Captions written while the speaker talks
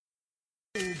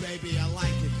baby, I like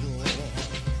it raw.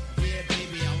 Yeah,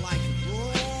 baby, I like it raw.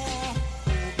 Oh,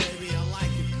 baby, I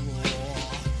like it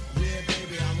raw. Yeah,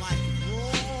 baby, I like it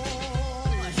raw.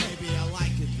 Baby, I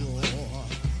like it raw.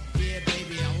 Yeah,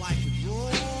 baby, I like it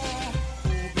raw.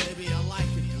 Oh, baby, I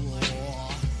like it raw.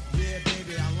 Yeah,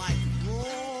 baby, I like it raw.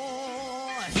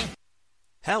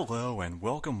 Hello and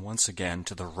welcome once again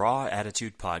to the Raw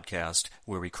Attitude Podcast,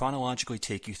 where we chronologically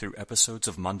take you through episodes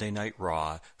of Monday Night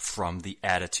Raw from the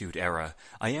Attitude Era.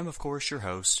 I am, of course, your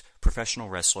host, professional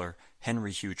wrestler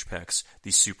Henry Hugepex, the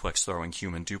suplex-throwing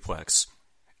human duplex.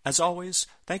 As always,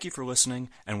 thank you for listening,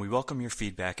 and we welcome your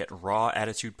feedback at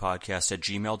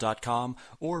rawattitudepodcast@gmail.com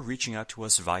or reaching out to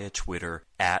us via Twitter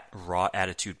at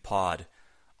rawattitudepod.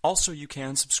 Also, you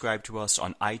can subscribe to us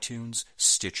on iTunes,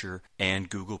 Stitcher, and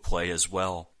Google Play as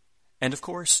well. And of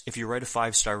course, if you write a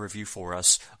 5-star review for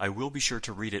us, I will be sure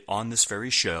to read it on this very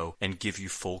show and give you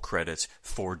full credit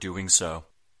for doing so.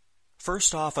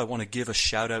 First off, I want to give a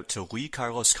shout out to Lee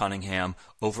Carlos Cunningham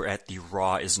over at the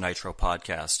Raw is Nitro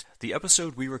podcast. The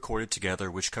episode we recorded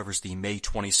together, which covers the May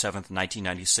 27th,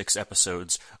 1996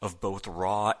 episodes of both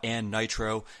Raw and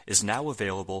Nitro, is now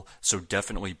available, so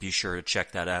definitely be sure to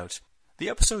check that out. The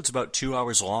episode's about 2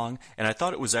 hours long, and I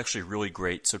thought it was actually really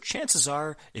great, so chances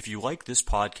are, if you like this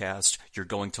podcast, you're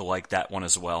going to like that one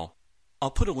as well. I'll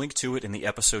put a link to it in the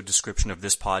episode description of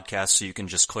this podcast so you can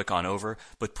just click on over,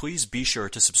 but please be sure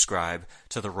to subscribe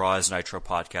to the Raw is Nitro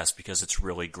podcast because it's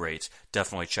really great.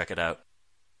 Definitely check it out.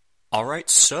 Alright,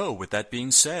 so with that being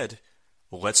said,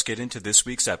 let's get into this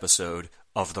week's episode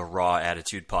of the Raw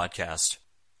Attitude Podcast.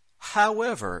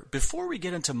 However, before we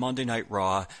get into Monday Night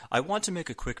Raw, I want to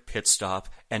make a quick pit stop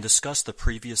and discuss the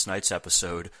previous night's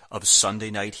episode of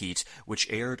Sunday Night Heat, which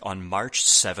aired on March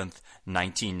 7th,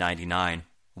 1999.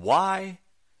 Why?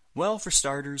 Well, for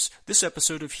starters, this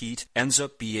episode of Heat ends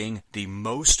up being the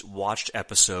most watched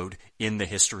episode in the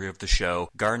history of the show,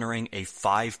 garnering a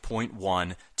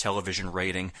 5.1 television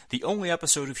rating, the only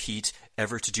episode of Heat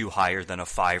ever to do higher than a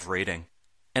 5 rating.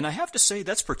 And I have to say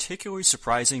that's particularly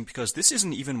surprising because this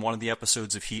isn't even one of the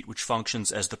episodes of Heat which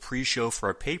functions as the pre-show for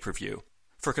a pay-per-view.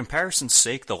 For comparison's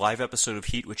sake, the live episode of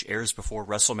Heat which airs before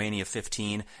WrestleMania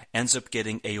 15 ends up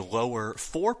getting a lower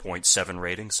 4.7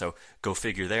 rating, so go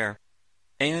figure there.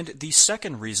 And the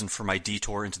second reason for my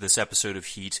detour into this episode of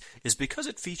Heat is because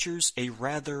it features a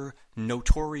rather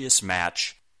notorious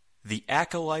match, the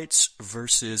Acolytes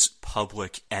versus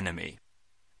Public Enemy.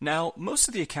 Now, most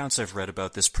of the accounts I've read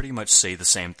about this pretty much say the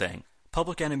same thing.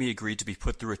 Public Enemy agreed to be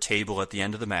put through a table at the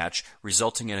end of the match,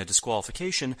 resulting in a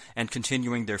disqualification and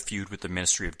continuing their feud with the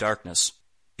Ministry of Darkness.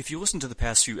 If you listen to the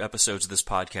past few episodes of this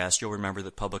podcast, you'll remember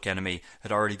that Public Enemy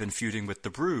had already been feuding with The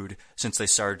Brood since they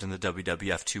started in the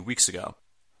WWF 2 weeks ago.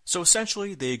 So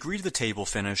essentially, they agree to the table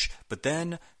finish, but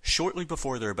then, shortly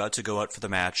before they're about to go out for the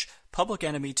match, Public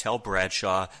Enemy tell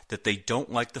Bradshaw that they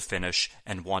don't like the finish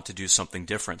and want to do something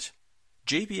different.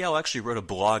 JBL actually wrote a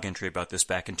blog entry about this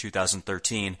back in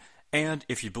 2013, and,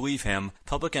 if you believe him,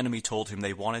 Public Enemy told him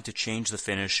they wanted to change the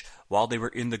finish while they were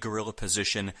in the gorilla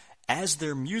position as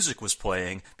their music was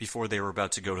playing before they were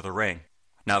about to go to the ring.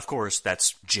 Now, of course,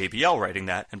 that's JBL writing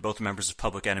that, and both members of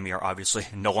Public Enemy are obviously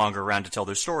no longer around to tell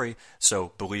their story,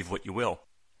 so believe what you will.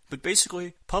 But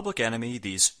basically, Public Enemy,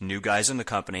 these new guys in the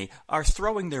company, are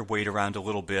throwing their weight around a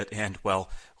little bit, and, well,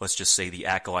 let's just say the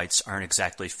Acolytes aren't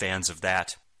exactly fans of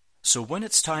that. So when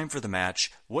it's time for the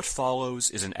match, what follows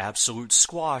is an absolute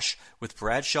squash with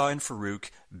Bradshaw and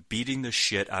Farouk beating the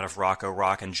shit out of Rocco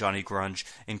Rock and Johnny Grunge,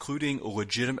 including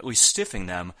legitimately stiffing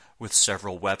them with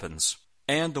several weapons.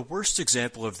 And the worst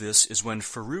example of this is when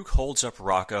Farouk holds up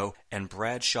Rocco and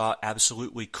Bradshaw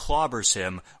absolutely clobbers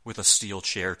him with a steel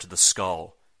chair to the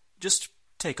skull. Just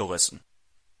take a listen.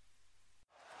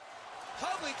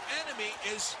 Public Enemy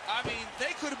is,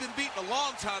 they could have been beaten a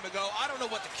long time ago. I don't know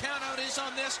what the count out is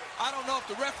on this. I don't know if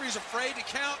the referee's afraid to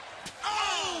count.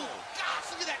 Oh,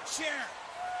 gosh, look at that chair.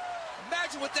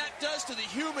 Imagine what that does to the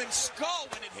human skull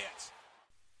when it hits.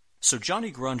 So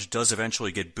Johnny Grunge does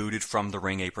eventually get booted from the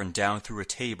ring apron down through a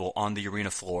table on the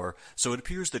arena floor, so it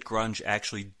appears that Grunge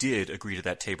actually did agree to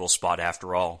that table spot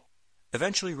after all.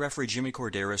 Eventually, referee Jimmy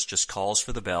Corderas just calls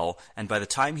for the bell, and by the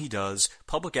time he does,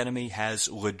 Public Enemy has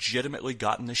legitimately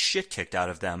gotten the shit kicked out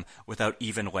of them without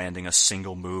even landing a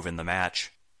single move in the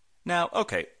match. Now,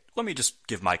 okay, let me just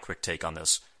give my quick take on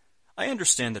this. I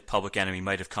understand that Public Enemy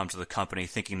might have come to the company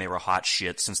thinking they were hot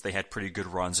shit since they had pretty good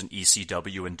runs in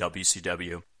ECW and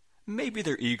WCW. Maybe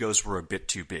their egos were a bit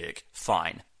too big.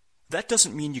 Fine. That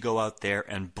doesn't mean you go out there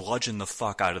and bludgeon the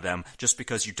fuck out of them just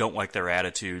because you don't like their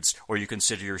attitudes or you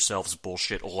consider yourselves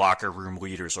bullshit locker room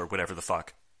leaders or whatever the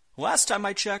fuck. Last time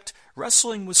I checked,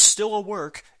 wrestling was still a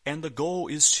work, and the goal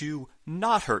is to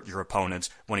not hurt your opponent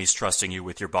when he's trusting you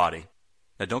with your body.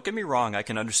 Now don't get me wrong, I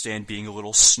can understand being a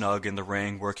little snug in the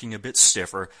ring, working a bit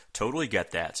stiffer, totally get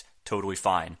that, totally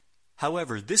fine.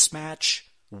 However, this match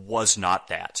was not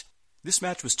that. This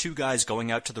match was two guys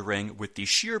going out to the ring with the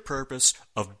sheer purpose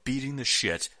of beating the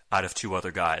shit out of two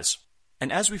other guys.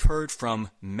 And as we've heard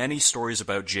from many stories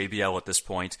about JBL at this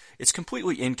point, it's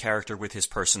completely in character with his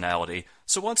personality,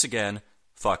 so once again,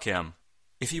 fuck him.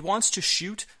 If he wants to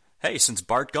shoot, hey, since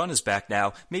Bart Gunn is back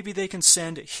now, maybe they can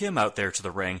send him out there to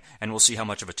the ring, and we'll see how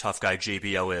much of a tough guy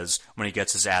JBL is when he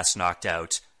gets his ass knocked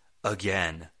out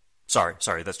again.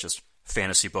 Sorry, that's just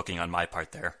fantasy booking on my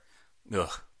part there. Ugh.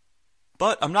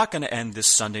 But I'm not going to end this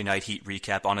Sunday Night Heat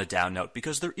recap on a down note,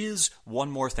 because there is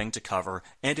one more thing to cover,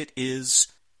 and it is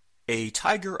a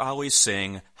Tiger Ali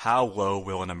Singh How Low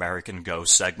Will an American Go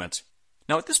segment.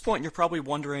 Now at this point you're probably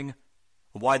wondering,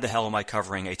 why the hell am I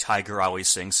covering a Tiger Ali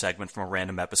Singh segment from a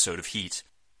random episode of Heat?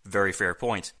 Very fair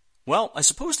point. Well, I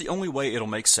suppose the only way it'll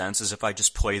make sense is if I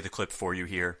just play the clip for you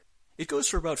here. It goes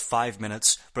for about 5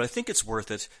 minutes, but I think it's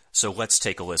worth it, so let's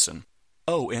take a listen.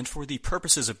 Oh, and for the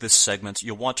purposes of this segment,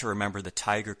 you'll want to remember that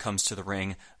Tiger comes to the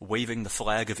ring waving the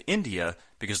flag of India,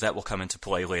 because that will come into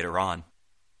play later on.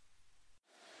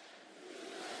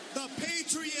 The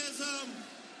patriotism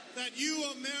that you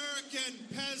American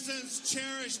peasants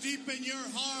cherish deep in your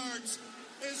hearts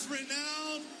is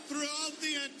renowned throughout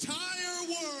the entire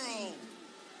world.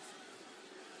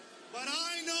 But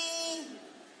I know,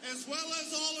 as well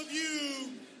as all of you,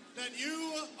 that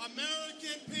you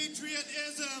American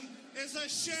patriotism is a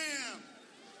sham,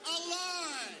 a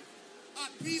lie,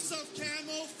 a piece of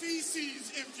camel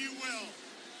feces, if you will.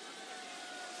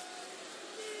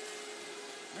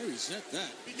 I resent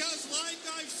that. Because like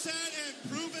I've said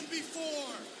and proven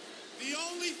before, the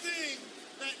only thing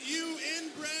that you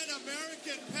inbred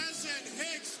American peasant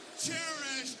hicks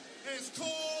cherish is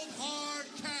cold, hard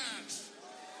cash.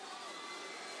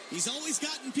 He's always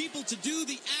gotten people to do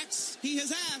the acts he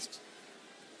has asked.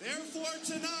 Therefore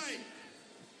tonight,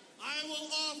 I will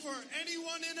offer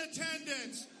anyone in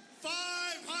attendance $500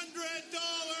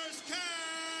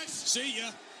 cash. See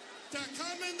ya. To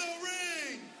come in the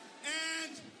ring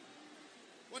and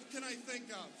what can I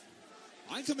think of?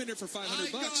 I come in here for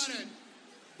 $500. Got it.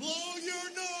 Blow your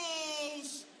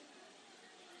nose.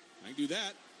 I can do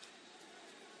that.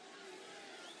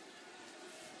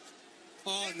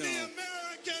 Oh, in no. the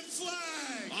American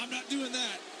flag. I'm not doing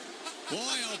that. Boy,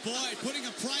 oh boy, putting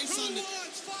a price Who on the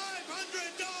wants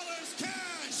 $500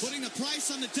 cash? putting a price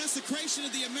on the desecration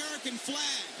of the American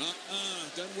flag.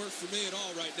 Doesn't work for me at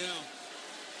all right now.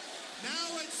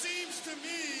 Now it seems to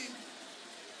me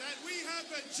that we have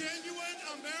a genuine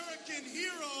American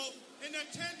hero in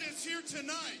attendance here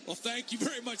tonight. Well, thank you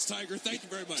very much, Tiger. Thank you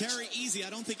very much. Terry, easy.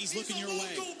 I don't think he's looking your way.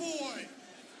 He's a local boy.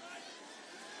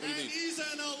 What do you And mean? he's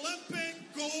an Olympic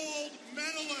gold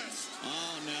medalist.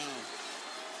 Oh, no.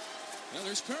 Well,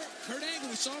 there's Kurt Angle.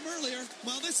 We saw him earlier.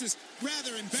 Well, this is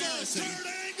rather So, embarrassing. Kurt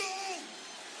Angle,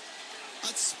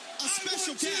 A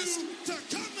special I want guest. you to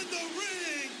come in the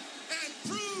ring and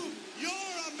prove your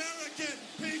American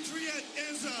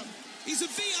patriotism. He's a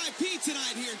VIP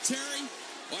tonight here, Terry.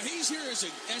 Well, he's here as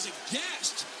a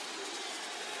guest.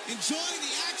 Enjoying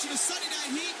the action of Sunday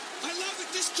Night Heat. I love that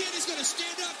this kid is going to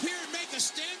stand up here and make a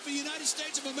stand for the United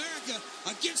States of America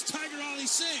against Tiger Ali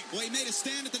Singh. Well, he made a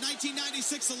stand at the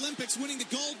 1996 Olympics, winning the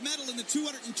gold medal in the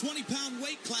 220-pound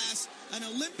weight class, an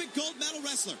Olympic gold medal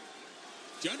wrestler.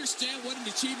 Do you understand what an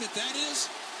achievement that is?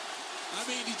 I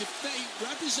mean, he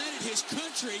represented his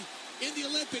country in the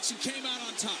Olympics and came out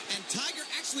on top. And Tiger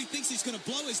actually thinks he's going to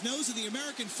blow his nose in the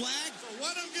American flag. So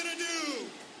what I'm going to do,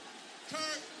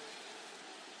 Kurt,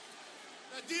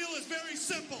 the deal is very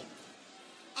simple.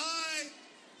 I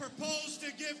propose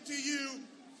to give to you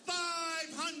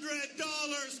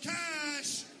 $500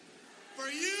 cash for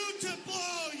you to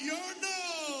blow your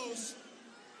nose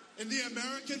in the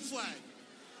American flag.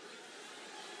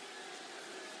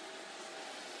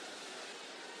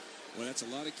 Well, that's a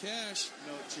lot of cash.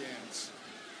 No chance.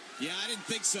 Yeah, I didn't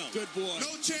think so. Good boy.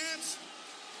 No chance?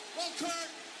 Well, Kurt,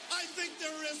 I think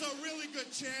there is a really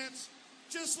good chance.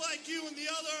 Just like you and the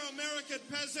other American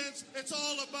peasants, it's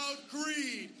all about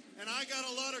greed. And I got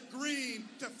a lot of green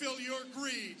to fill your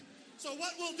greed. So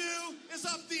what we'll do is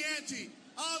up the ante.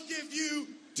 I'll give you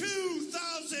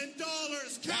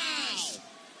 $2,000 cash. Wow.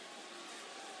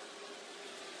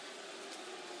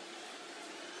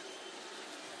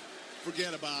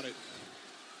 Forget about it.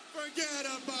 Forget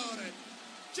about it.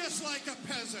 Just like a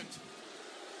peasant.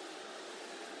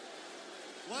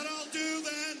 What I'll do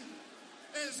then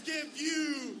is give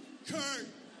you, Kurt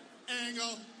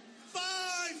Angle,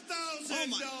 $5,000 Oh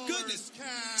my goodness.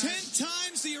 cash. 10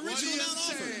 times the What do original you amount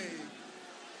offered. say?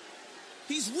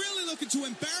 He's really looking to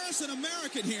embarrass an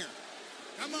American here.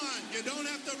 Come on, you don't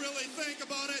have to really think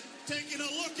about it. Taking a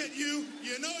look at you,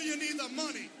 you know you need the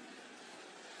money.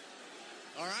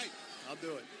 All right, I'll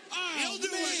do it. Oh, He'll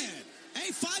do man. it.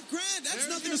 Hey, $5,000, that's There's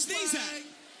nothing your to sneeze flag.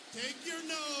 at. Take your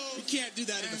nose. You can't do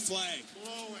that in the and flag.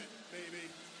 Blow it, baby.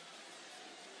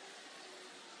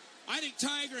 I think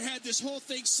Tiger had this whole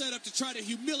thing set up to try to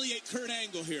humiliate Kurt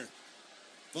Angle here.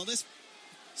 Well, this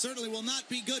certainly will not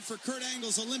be good for Kurt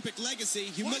Angle's Olympic legacy,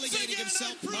 humiliating Once again,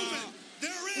 himself. I'm proven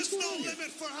there is no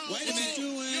limit for how Wait a low minute.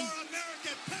 your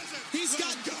American peasant He's will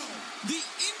got go. the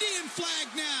Indian flag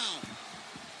now.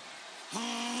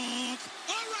 Honk.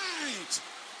 All right.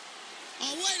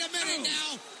 Oh, wait a minute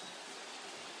now.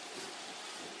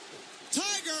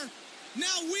 Tiger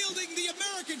now wielding the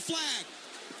American flag.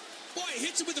 Boy, he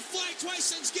hits him with the flag twice,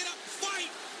 says get up,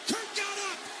 fight. Kurt got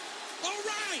up. All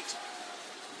right.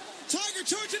 Tiger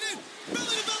charging in.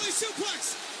 Belly-to-belly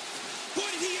suplex. Boy,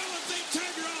 did he elevate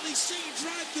Tiger Ali Singh and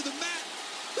drive through the mat.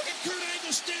 Look at Kurt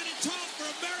Angle standing tall for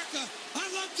America. I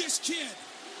love this kid.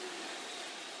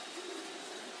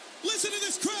 Listen to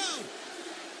this crowd.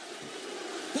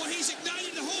 Boy, he's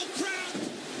ignited the whole crowd.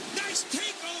 Nice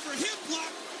takeover, hip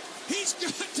block. He's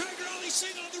got Tiger Ali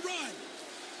Singh on the run.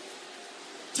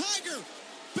 Tiger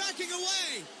backing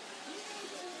away.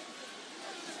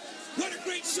 What a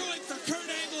great showing for Kurt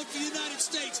Angle for the United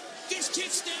States. This kid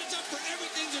stands up for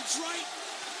everything that's right.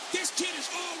 This kid is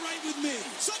all right with me.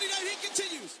 Sunday Night Heat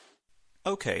continues.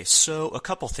 Okay, so a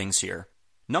couple things here.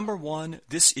 Number one,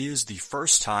 this is the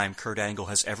first time Kurt Angle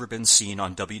has ever been seen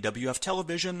on WWF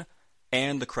television,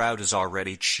 and the crowd is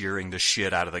already cheering the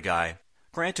shit out of the guy.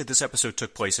 Granted, this episode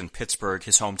took place in Pittsburgh,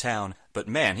 his hometown, but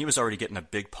man, he was already getting a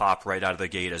big pop right out of the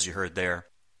gate, as you heard there.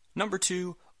 Number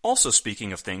two, also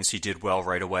speaking of things he did well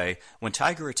right away, when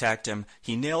Tiger attacked him,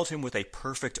 he nailed him with a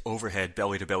perfect overhead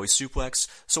belly-to-belly suplex,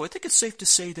 so I think it's safe to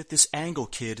say that this Angle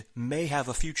kid may have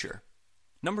a future.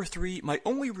 Number three, my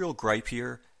only real gripe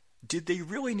here, did they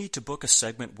really need to book a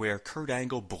segment where Kurt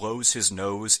Angle blows his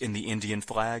nose in the Indian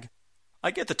flag? I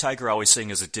get that Tiger Ali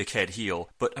Singh is a dickhead heel,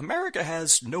 but America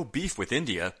has no beef with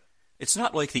India. It's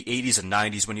not like the 80s and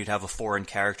 90s when you'd have a foreign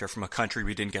character from a country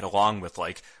we didn't get along with,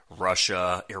 like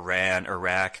Russia, Iran,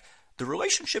 Iraq. The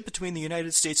relationship between the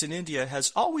United States and India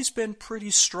has always been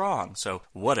pretty strong, so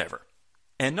whatever.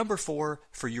 And number four,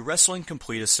 for you wrestling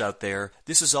completists out there,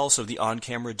 this is also the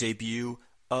on-camera debut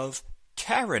of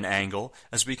Karen Angle,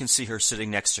 as we can see her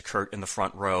sitting next to Kurt in the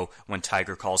front row when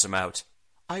Tiger calls him out.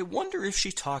 I wonder if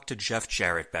she talked to Jeff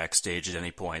Jarrett backstage at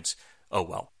any point. Oh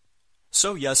well.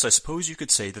 So yes, I suppose you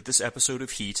could say that this episode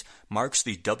of Heat marks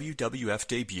the WWF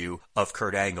debut of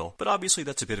Kurt Angle, but obviously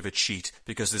that's a bit of a cheat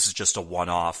because this is just a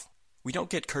one-off. We don't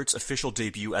get Kurt's official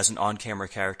debut as an on-camera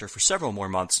character for several more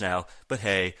months now, but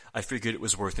hey, I figured it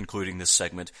was worth including this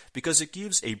segment because it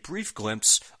gives a brief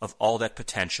glimpse of all that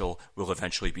potential we'll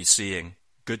eventually be seeing.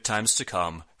 Good times to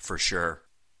come, for sure.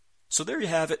 So there you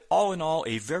have it, all in all,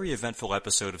 a very eventful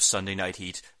episode of Sunday Night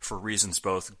Heat for reasons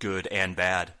both good and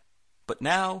bad. But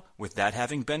now, with that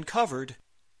having been covered,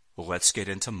 let's get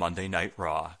into Monday Night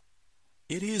Raw.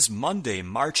 It is Monday,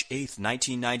 March 8th,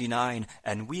 1999,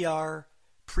 and we are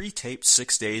pre-taped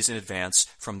 6 days in advance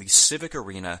from the Civic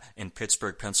Arena in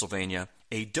Pittsburgh, Pennsylvania,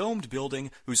 a domed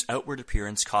building whose outward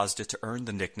appearance caused it to earn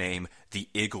the nickname the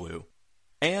Igloo.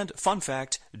 And, fun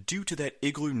fact, due to that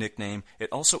Igloo nickname, it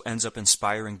also ends up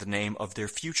inspiring the name of their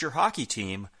future hockey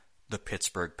team, the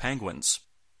Pittsburgh Penguins.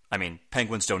 I mean,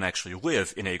 penguins don't actually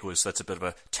live in igloos, so that's a bit of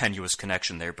a tenuous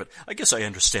connection there, but I guess I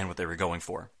understand what they were going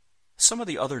for. Some of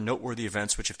the other noteworthy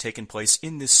events which have taken place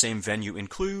in this same venue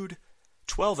include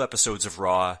 12 episodes of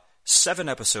Raw, 7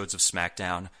 episodes of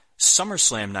SmackDown,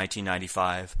 SummerSlam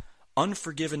 1995,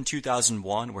 Unforgiven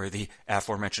 2001, where the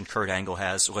aforementioned Kurt Angle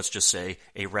has, let's just say,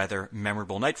 a rather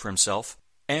memorable night for himself,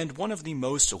 and one of the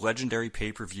most legendary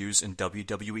pay-per-views in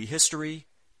WWE history,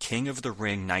 King of the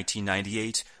Ring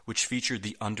 1998, which featured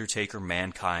the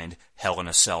Undertaker-Mankind Hell in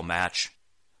a Cell match.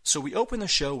 So we open the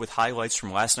show with highlights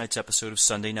from last night's episode of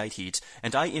Sunday Night Heat,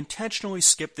 and I intentionally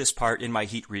skipped this part in my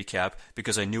Heat recap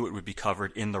because I knew it would be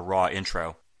covered in the Raw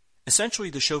intro. Essentially,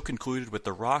 the show concluded with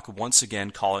The Rock once again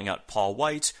calling out Paul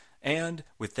White, and,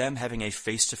 with them having a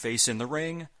face-to-face in the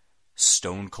ring,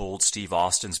 Stone Cold Steve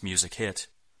Austin's music hit.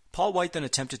 Paul White then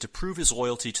attempted to prove his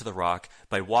loyalty to The Rock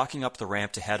by walking up the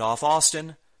ramp to head off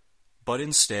Austin, but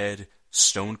instead,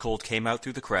 Stone Cold came out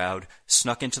through the crowd,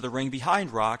 snuck into the ring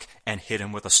behind Rock, and hit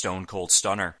him with a Stone Cold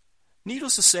Stunner.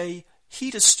 Needless to say,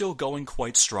 Heat is still going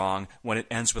quite strong when it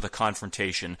ends with a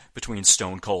confrontation between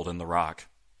Stone Cold and The Rock.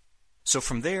 So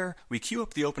from there, we cue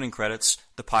up the opening credits,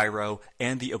 the pyro,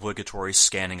 and the obligatory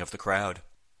scanning of the crowd.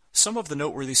 Some of the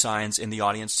noteworthy signs in the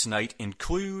audience tonight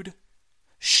include,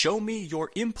 "Show me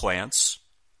your implants,"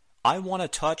 "I want to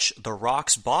touch The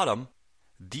Rock's bottom,"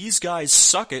 "These guys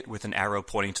suck it," with an arrow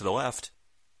pointing to the left,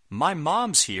 "My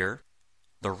mom's here,"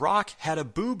 "The Rock had a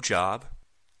boob job,"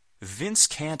 "Vince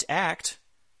can't act,"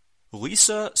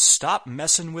 "Lisa, stop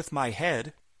messing with my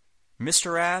head,"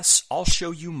 "Mr. Ass, I'll show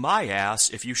you my ass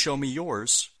if you show me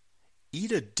yours,"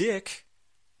 "Eat a dick,"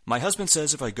 "My husband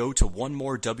says if I go to one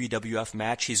more WWF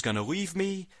match he's gonna leave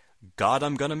me, God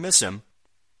I'm gonna miss him,"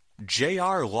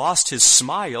 "JR lost his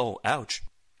smile, ouch,"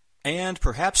 and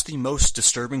perhaps the most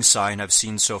disturbing sign I've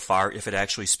seen so far, if it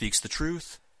actually speaks the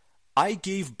truth, "I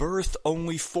gave birth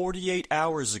only 48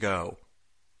 hours ago."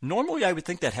 Normally I would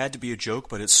think that had to be a joke,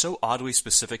 but it's so oddly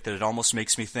specific that it almost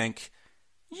makes me think,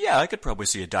 yeah, I could probably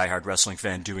see a diehard wrestling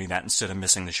fan doing that instead of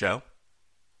missing the show.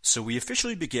 So we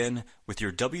officially begin with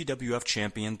your WWF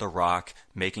champion, The Rock,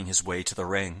 making his way to the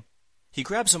ring. He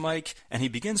grabs a mic, and he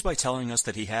begins by telling us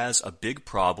that he has a big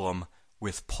problem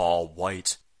with Paul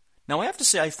White. Now I have to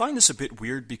say I find this a bit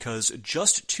weird because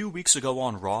just 2 weeks ago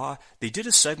on Raw, they did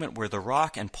a segment where The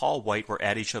Rock and Paul White were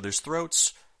at each other's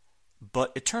throats,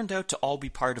 but it turned out to all be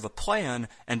part of a plan,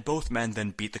 and both men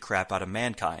then beat the crap out of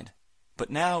Mankind. But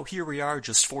now, here we are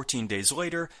just 14 days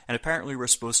later, and apparently we're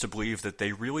supposed to believe that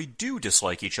they really do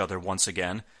dislike each other once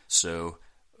again, so,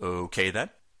 okay then.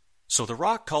 So The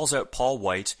Rock calls out Paul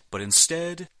White, but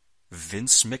instead,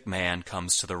 Vince McMahon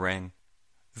comes to the ring.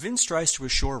 Vince tries to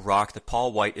assure Rock that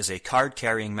Paul White is a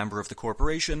card-carrying member of the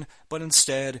corporation, but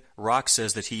instead, Rock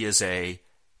says that he is a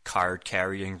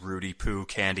card-carrying Rudy Poo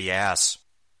candy ass.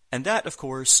 And that, of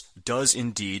course, does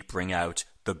indeed bring out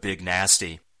the Big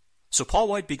Nasty. So Paul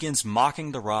White begins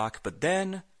mocking The Rock, but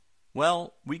then,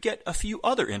 well, we get a few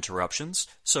other interruptions,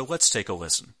 so let's take a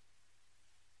listen.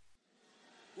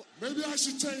 Maybe I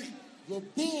should take the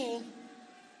bull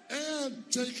and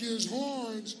take his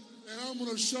horns, and I'm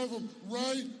going to shove them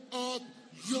right up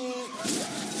your...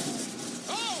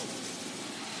 Oh!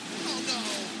 Oh, no.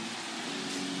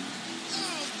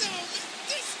 Oh, no.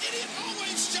 This idiot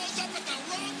always shows up at the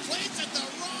wrong place at the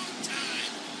wrong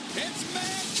time. It's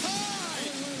Mankind!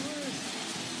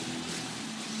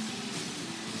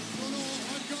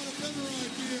 I've got a better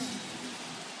idea.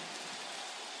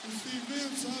 You see,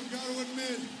 Vince, I've got to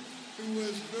admit, it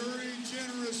was very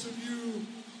generous of you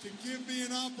to give me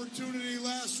an opportunity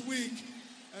last week.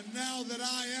 And now that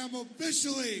I am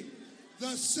officially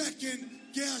the second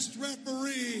guest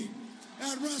referee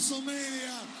at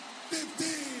WrestleMania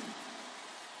 15,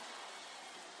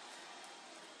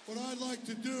 what I'd like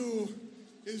to do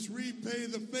is repay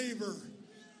the favor.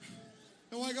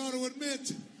 Now, I got to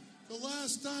admit, the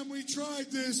last time we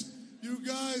tried this, you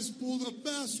guys pulled a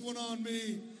fast one on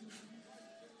me.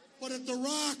 But if The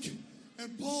Rock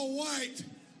and Paul White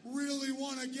really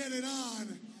want to get it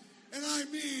on, and I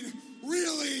mean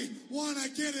really want to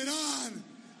get it on,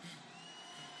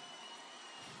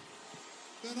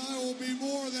 then I will be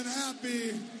more than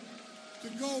happy to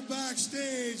go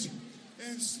backstage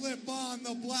and slip on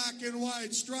the black and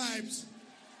white stripes.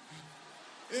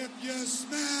 If you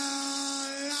smell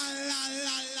la la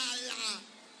la la la,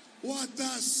 what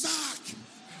the sock?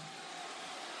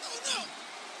 Oh, no.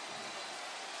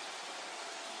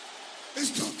 Is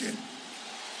cooking.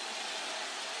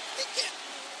 He can't.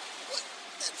 What?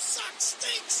 That sock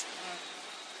stinks.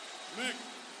 Mick,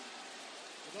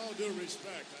 with all due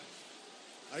respect,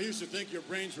 I used to think your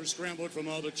brains were scrambled from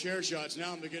all the chair shots.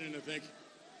 Now I'm beginning to think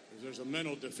there's a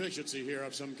mental deficiency here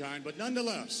of some kind. But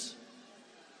nonetheless,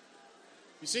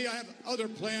 you see, I have other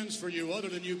plans for you other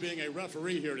than you being a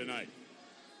referee here tonight.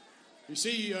 You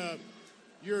see,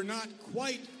 you're not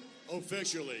quite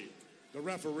officially the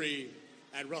referee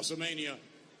at WrestleMania,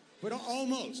 but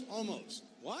almost.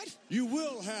 What? You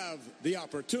will have the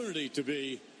opportunity to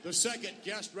be the second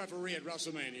guest referee at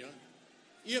WrestleMania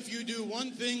if you do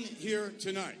one thing here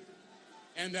tonight,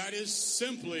 and that is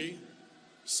simply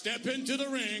step into the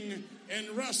ring and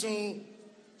wrestle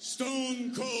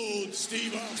Stone Cold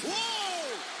Steve Austin.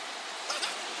 Whoa!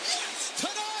 Yes,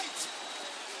 tonight!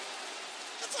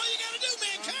 That's all you gotta do,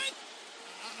 Mankind!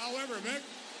 However, Mick,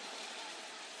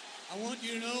 I want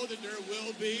you to know that there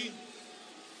will be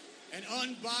an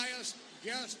unbiased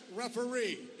guest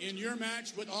referee in your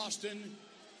match with Austin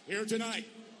here tonight.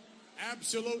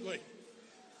 Absolutely.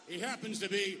 He happens to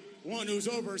be one who's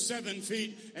over 7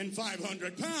 feet and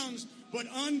 500 pounds, but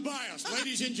unbiased.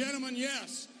 Ladies and gentlemen,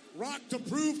 yes, Rock, to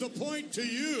prove the point to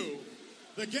you,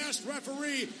 the guest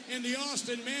referee in the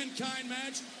Austin Mankind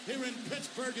match here in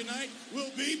Pittsburgh tonight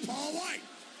will be Paul White.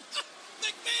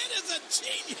 McMahon is a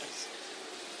genius.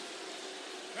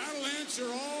 That'll answer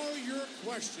all your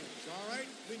questions, all right?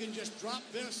 We can just drop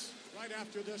this right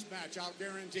after this match, I'll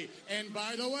guarantee. And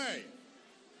by the way,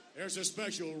 there's a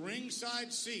special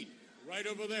ringside seat right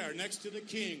over there next to the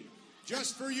king,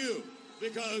 just for you,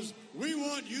 because we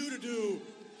want you to do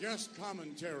guest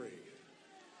commentary.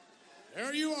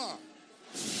 There you are.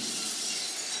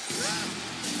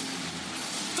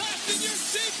 Fasten your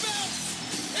seatbelts!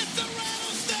 It's the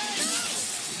rattlesnake!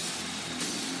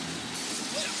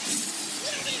 We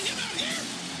don't need him out here!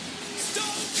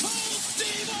 Stone Cold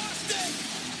Steve Austin!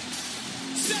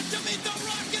 Set to meet The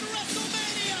Rock in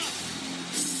WrestleMania!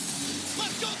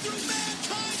 Let's go through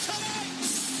Mankind tonight!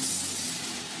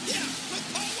 Yeah, with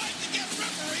Paul White the guest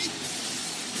referee!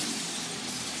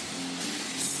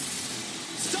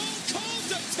 Stone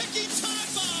Cold's a ticking time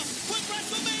bomb with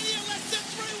WrestleMania less than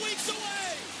 3 weeks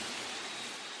away!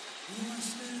 When I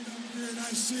stand up here and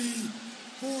I see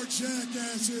 4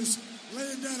 jackasses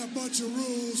laying down a bunch of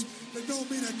rules that don't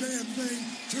mean a damn thing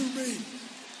to me.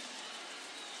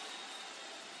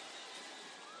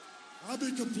 I'll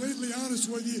be completely honest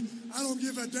with you. I don't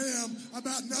give a damn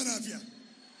about none of you.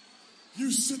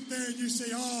 You sit there and you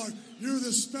say, oh, you're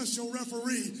the special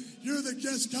referee. You're the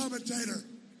guest commentator.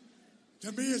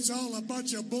 To me, it's all a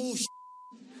bunch of bullshit.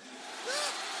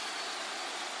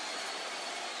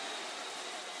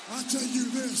 I'll tell you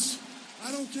this.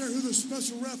 I don't care who the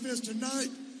special ref is tonight.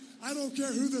 I don't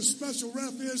care who the special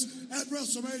ref is at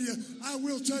WrestleMania. I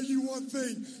will tell you one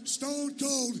thing. Stone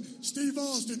Cold Steve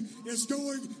Austin is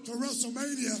going to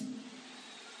WrestleMania.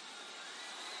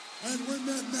 And when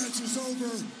that match is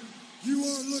over, you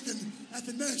are looking at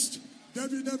the next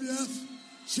WWF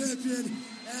champion.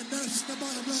 And that's the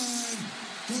bottom line.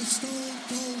 Because Stone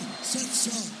Cold said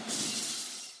so.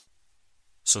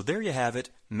 So there you have it.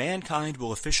 Mankind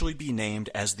will officially be named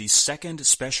as the second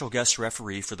special guest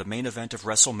referee for the main event of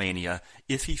WrestleMania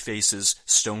if he faces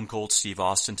Stone Cold Steve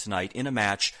Austin tonight in a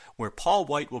match where Paul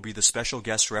White will be the special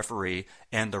guest referee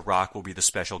and The Rock will be the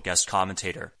special guest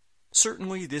commentator.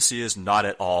 Certainly this is not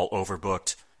at all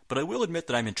overbooked, but I will admit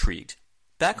that I'm intrigued.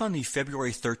 Back on the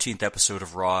February 13th episode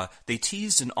of Raw, they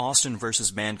teased an Austin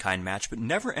vs. Mankind match but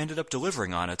never ended up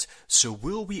delivering on it, so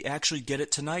will we actually get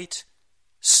it tonight?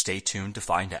 Stay tuned to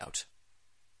find out.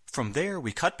 From there,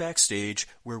 we cut backstage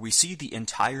where we see the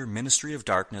entire Ministry of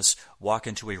Darkness walk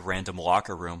into a random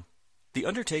locker room. The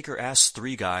Undertaker asks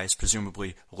 3 guys,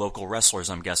 presumably local wrestlers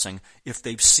I'm guessing, if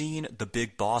they've seen the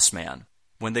Big Boss Man.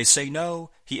 When they say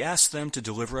no, he asks them to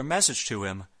deliver a message to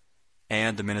him,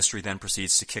 and the Ministry then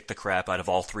proceeds to kick the crap out of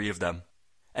all 3 of them.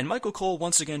 And Michael Cole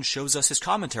once again shows us his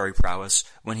commentary prowess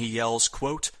when he yells,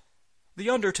 quote, "The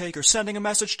Undertaker sending a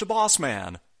message to Boss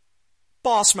Man!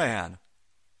 Boss Man!"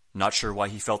 Not sure why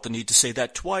he felt the need to say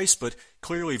that twice, but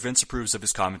clearly Vince approves of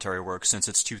his commentary work since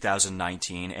it's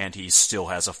 2019 and he still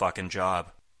has a fucking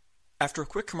job. After a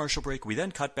quick commercial break, we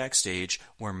then cut backstage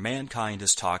where Mankind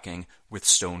is talking with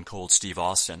Stone Cold Steve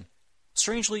Austin.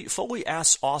 Strangely, Foley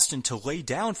asks Austin to lay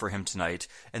down for him tonight,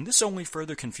 and this only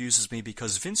further confuses me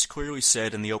because Vince clearly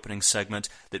said in the opening segment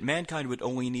that Mankind would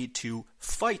only need to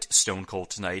fight Stone Cold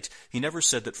tonight. He never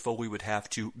said that Foley would have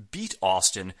to beat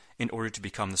Austin in order to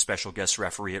become the special guest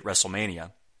referee at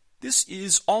WrestleMania. This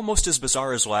is almost as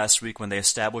bizarre as last week when they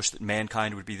established that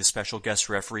Mankind would be the special guest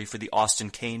referee for the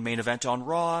Austin-Kane main event on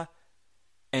Raw,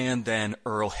 and then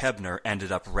Earl Hebner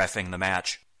ended up reffing the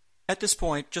match. At this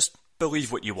point, just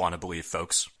believe what you want to believe,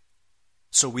 folks.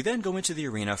 So we then go into the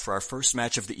arena for our first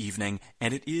match of the evening,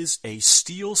 and it is a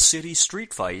Steel City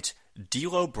street fight,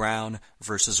 D'Lo Brown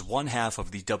versus one half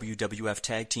of the WWF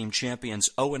Tag Team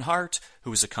Champions Owen Hart,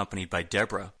 who is accompanied by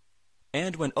Deborah.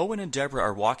 And when Owen and Deborah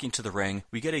are walking to the ring,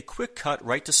 we get a quick cut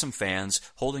right to some fans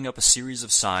holding up a series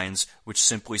of signs which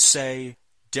simply say,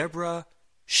 "Deborah,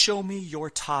 show me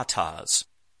your tatas."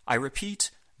 I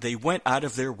repeat, they went out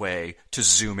of their way to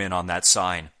zoom in on that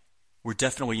sign. We're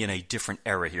definitely in a different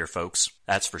era here, folks.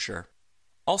 That's for sure.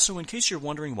 Also, in case you're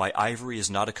wondering why Ivory is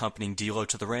not accompanying D'Lo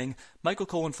to the ring, Michael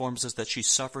Cole informs us that she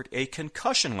suffered a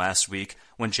concussion last week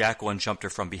when Jacqueline jumped her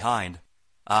from behind.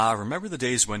 Remember the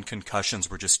days when concussions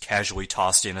were just casually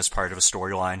tossed in as part of a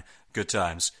storyline? Good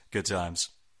times, good times.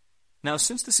 Now,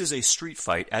 since this is a street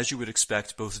fight, as you would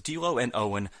expect, both D'Lo and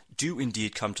Owen do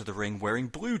indeed come to the ring wearing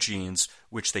blue jeans,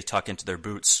 which they tuck into their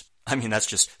boots. I mean, that's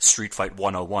just Street Fight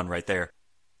 101 right there.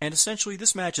 And essentially,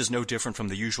 this match is no different from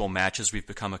the usual matches we've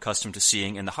become accustomed to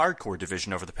seeing in the hardcore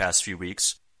division over the past few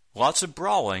weeks. Lots of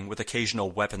brawling with occasional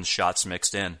weapons shots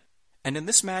mixed in. And in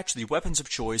this match, the weapons of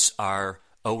choice are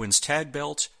Owen's tag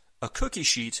belt, a cookie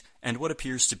sheet, and what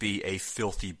appears to be a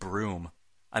filthy broom.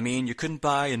 I mean, you couldn't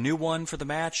buy a new one for the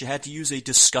match, you had to use a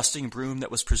disgusting broom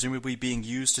that was presumably being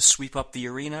used to sweep up the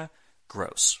arena?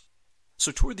 Gross.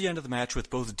 So toward the end of the match,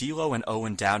 with both D'Lo and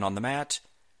Owen down on the mat,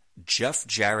 Jeff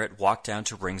Jarrett walked down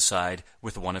to ringside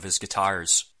with one of his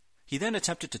guitars. He then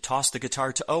attempted to toss the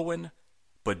guitar to Owen,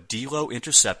 but D'Lo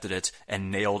intercepted it and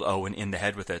nailed Owen in the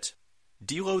head with it.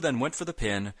 D'Lo then went for the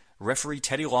pin, referee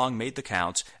Teddy Long made the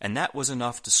count, and that was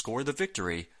enough to score the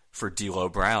victory for D'Lo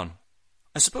Brown.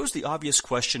 I suppose the obvious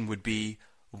question would be,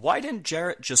 why didn't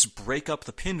Jarrett just break up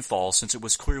the pinfall since it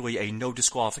was clearly a no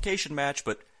disqualification match,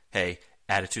 but hey,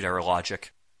 Attitude Era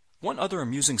logic. One other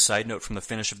amusing side note from the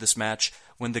finish of this match,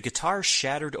 when the guitar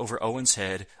shattered over Owen's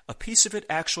head, a piece of it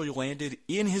actually landed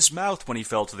in his mouth when he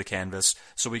fell to the canvas,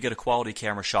 so we get a quality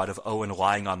camera shot of Owen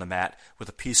lying on the mat with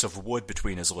a piece of wood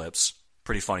between his lips.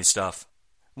 Pretty funny stuff.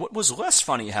 What was less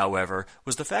funny, however,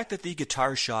 was the fact that the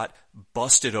guitar shot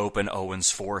busted open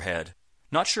Owen's forehead.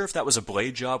 Not sure if that was a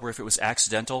blade job or if it was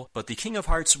accidental, but the King of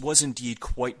Hearts was indeed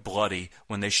quite bloody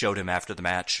when they showed him after the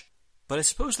match. But I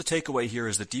suppose the takeaway here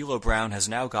is that D'Lo Brown has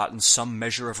now gotten some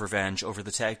measure of revenge over the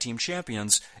tag team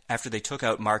champions after they took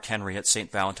out Mark Henry at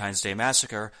St. Valentine's Day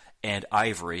Massacre and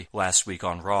Ivory last week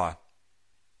on Raw.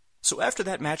 So after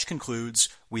that match concludes,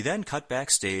 we then cut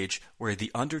backstage where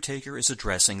The Undertaker is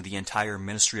addressing the entire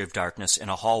Ministry of Darkness in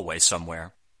a hallway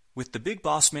somewhere. With the Big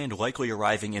Boss Man likely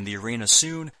arriving in the arena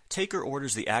soon, Taker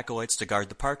orders the Acolytes to guard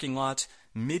the parking lot,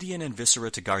 Mideon and Viscera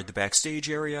to guard the backstage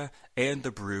area, and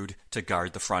the Brood to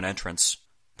guard the front entrance.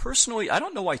 Personally, I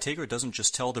don't know why Taker doesn't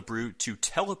just tell the Brood to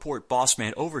teleport Boss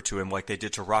Man over to him like they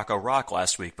did to Rocco Rock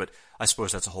last week, but I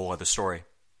suppose that's a whole other story.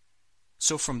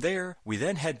 So from there, we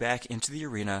then head back into the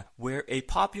arena where a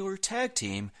popular tag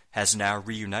team has now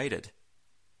reunited.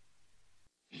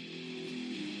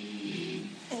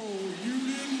 Oh, you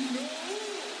didn't know?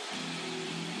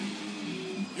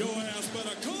 Your ass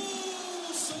better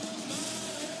call somebody.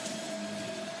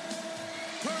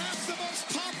 Perhaps the most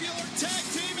popular tag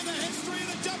team in the history of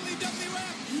the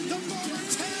WWF, the former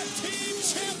tag team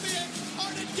champion,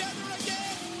 are together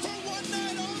again for one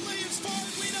night only, as far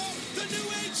as we know, the New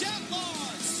Age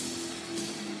Outlaws.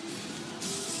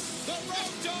 The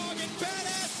Road Dogg and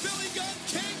Badass Billy Gunn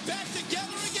came back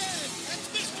together again. That's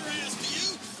Mr. Ass to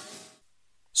you.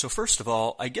 So first of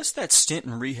all, I guess that stint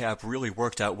in rehab really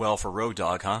worked out well for Road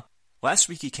Dogg, huh? Last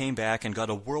week he came back and got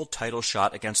a world title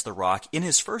shot against The Rock in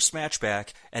his first match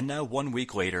back, and now 1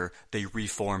 week later, they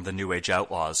reformed the New Age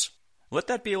Outlaws. Let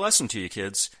that be a lesson to you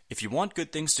kids. If you want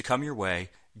good things to come your way,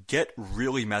 get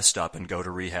really messed up and go to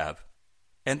rehab.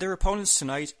 And their opponents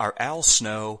tonight are Al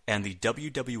Snow and the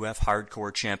WWF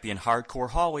Hardcore Champion Hardcore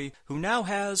Holly, who now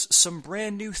has some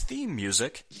brand new theme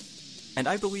music. And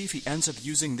I believe he ends up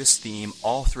using this theme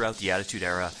all throughout the Attitude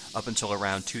Era up until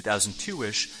around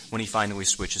 2002-ish when he finally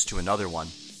switches to another one.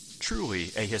 Truly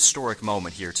a historic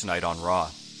moment here tonight on Raw.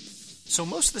 So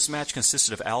most of this match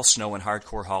consisted of Al Snow and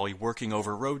Hardcore Holly working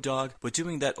over Road Dogg, but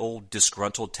doing that old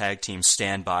disgruntled tag team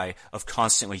standby of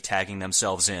constantly tagging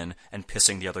themselves in and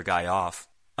pissing the other guy off.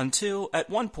 Until, at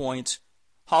one point,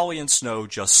 Holly and Snow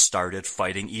just started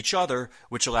fighting each other,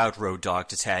 which allowed Road Dogg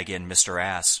to tag in Mr.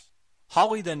 Ass.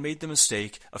 Holly then made the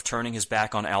mistake of turning his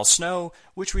back on Al Snow,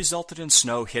 which resulted in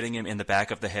Snow hitting him in the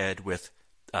back of the head with,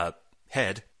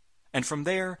 head. And from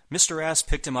there, Mr. Ass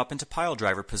picked him up into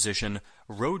piledriver position,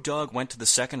 Road Dogg went to the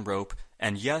second rope,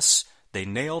 and yes, they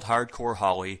nailed Hardcore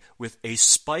Holly with a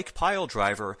spike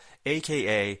piledriver,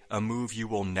 aka a move you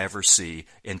will never see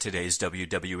in today's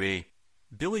WWE.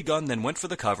 Billy Gunn then went for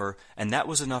the cover, and that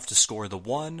was enough to score the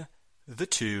 1, the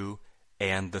 2,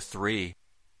 and the 3.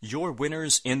 Your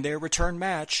winners in their return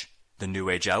match, the New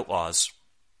Age Outlaws.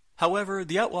 However,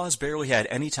 the Outlaws barely had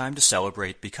any time to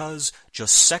celebrate because,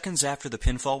 just seconds after the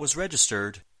pinfall was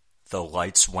registered, the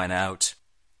lights went out.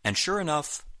 And sure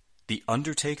enough, The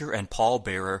Undertaker and Paul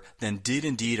Bearer then did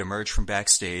indeed emerge from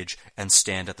backstage and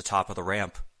stand at the top of the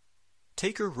ramp.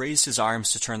 Taker raised his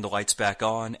arms to turn the lights back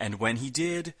on, and when he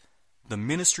did, the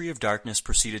Ministry of Darkness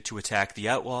proceeded to attack the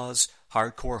Outlaws,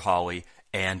 Hardcore Holly,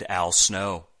 and Al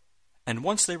Snow. And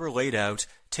once they were laid out,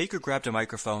 Taker grabbed a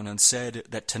microphone and said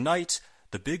that tonight,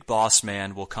 the Big Boss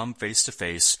Man will come face to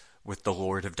face with the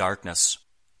Lord of Darkness.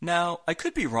 Now, I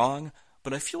could be wrong,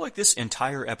 but I feel like this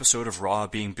entire episode of Raw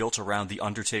being built around The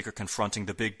Undertaker confronting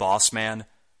the Big Boss Man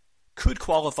could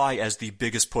qualify as the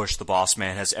biggest push the Boss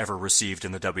Man has ever received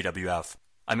in the WWF.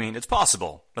 I mean, it's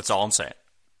possible. That's all I'm saying.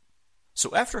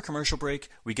 So after a commercial break,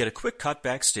 we get a quick cut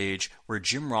backstage where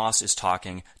Jim Ross is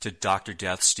talking to Dr.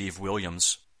 Death Steve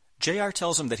Williams. JR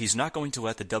tells him that he's not going to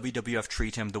let the WWF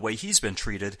treat him the way he's been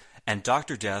treated, and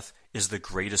Dr. Death is the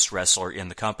greatest wrestler in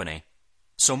the company.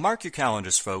 So mark your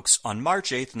calendars, folks. On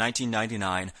March 8th,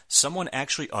 1999, someone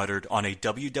actually uttered on a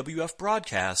WWF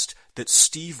broadcast that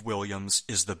Steve Williams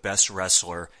is the best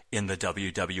wrestler in the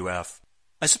WWF.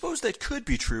 I suppose that could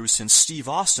be true since Steve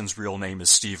Austin's real name is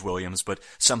Steve Williams, but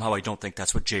somehow I don't think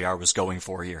that's what JR was going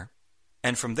for here.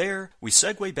 And from there, we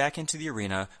segue back into the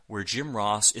arena where Jim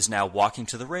Ross is now walking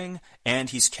to the ring and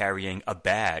he's carrying a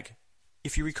bag.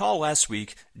 If you recall last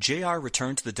week, JR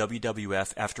returned to the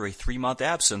WWF after a 3-month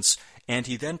absence, and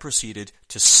he then proceeded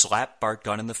to slap Bart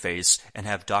Gunn in the face and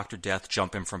have Dr. Death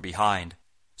jump him from behind.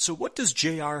 So what does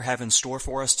JR have in store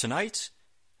for us tonight?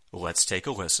 Let's take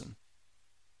a listen.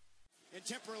 And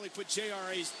temporarily put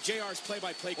JR's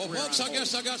play-by-play Well, career folks, on I hold.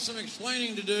 guess I got some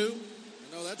explaining to do.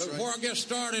 No, that's But before I get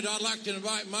started, I'd like to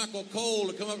invite Michael Cole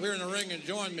to come up here in the ring and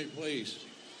join me, please.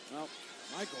 Well,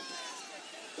 Michael.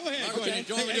 Go ahead. Michael, Go can ahead.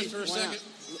 you join me just for a why second?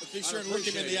 not? Be sure I'd and look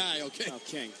him in appreciate the it. eye, okay? Oh,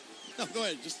 King. No, go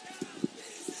ahead. Just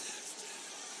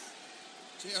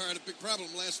JR had a big problem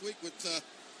last week with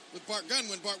Bart Gunn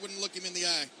when Bart wouldn't look him in the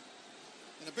eye.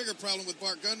 And a bigger problem with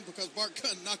Bart Gunn because Bart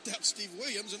Gunn knocked out Steve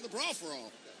Williams in the Brawl for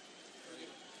All.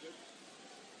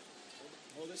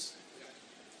 hold this.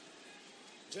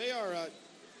 JR,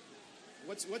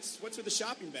 what's with the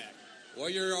shopping bag? Well,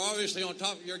 you're obviously on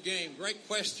top of your game. Great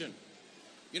question.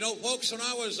 You know, folks, when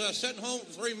I was sitting home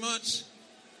for 3 months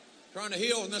trying to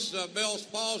heal from this Bell's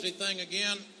palsy thing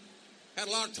again, had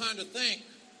a lot of time to think.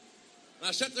 And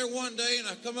I sat there one day and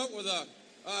I come up with a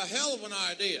hell of an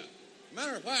idea.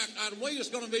 Matter of fact, I believe it's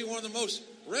going to be one of the most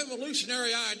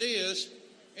revolutionary ideas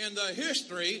in the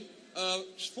history of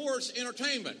sports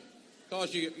entertainment.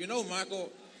 Because you know,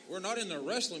 Michael, we're not in the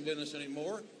wrestling business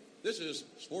anymore. This is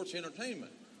sports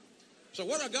entertainment. So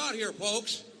what I got here,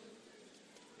 folks,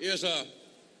 is a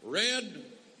red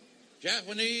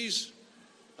Japanese,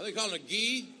 I think they call it a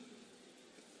gi.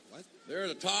 What? There at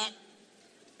the top.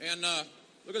 And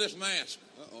look at this mask.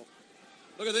 Uh-oh.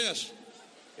 Look at this.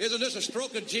 Isn't this a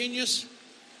stroke of genius?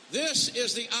 This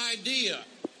is the idea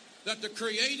that the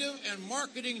creative and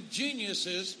marketing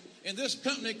geniuses in this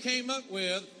company came up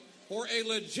with for a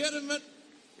legitimate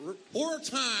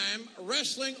four-time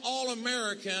wrestling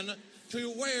All-American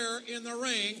to wear in the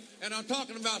ring. And I'm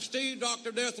talking about Steve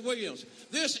Dr. Death Williams.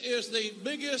 This is the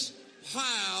biggest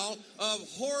pile of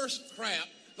horse crap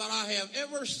that I have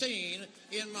ever seen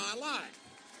in my life.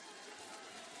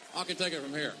 I can take it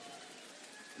from here.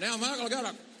 Now, Michael, I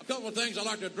got a couple of things I'd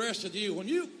like to address with you. When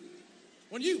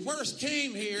you first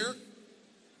came here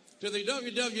to the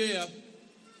WWF,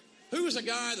 who was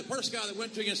the first guy that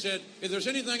went to you and said, if there's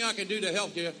anything I can do to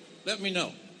help you, let me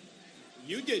know?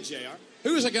 You did, JR.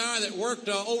 Who was the guy that worked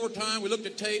overtime? We looked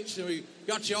at tapes and we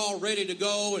got you all ready to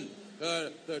go and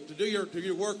to do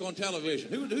your work on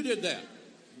television. Who did that?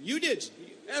 You did.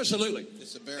 Absolutely.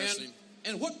 It's embarrassing.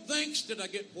 And what thanks did I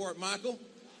get for it, Michael?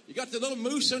 You got the little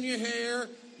mousse on your hair,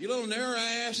 your little narrow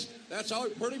ass. That's all,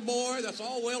 pretty boy. That's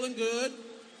all well and good.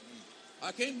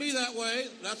 I can't be that way.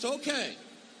 That's okay.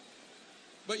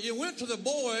 But you went to the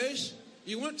boys.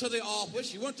 You went to the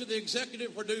office. You went to the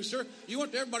executive producer. You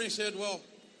went to everybody and said, well,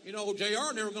 you know,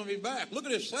 JR never going to be back. Look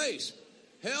at his face.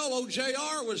 Hell, old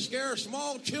JR would scare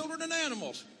small children and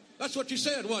animals. That's what you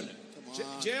said, wasn't it? Come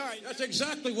on. JR, That's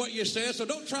exactly what you said, so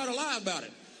don't try to lie about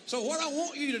it. So what I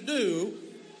want you to do,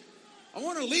 I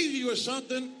want to leave you with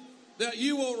something that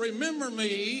you will remember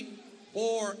me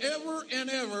forever and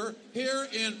ever here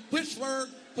in Pittsburgh,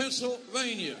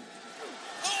 Pennsylvania.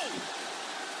 oh!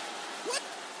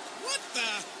 What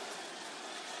the?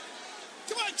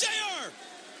 Come on, JR!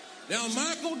 Now,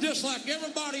 Michael, just like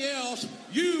everybody else,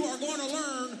 you are going to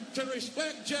learn to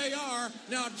respect JR.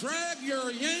 Now, drag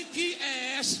your Yankee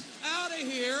ass out of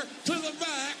here to the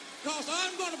back, because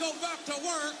I'm going to go back to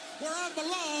work where I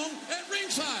belong at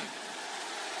ringside.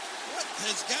 What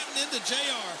has gotten into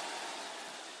JR?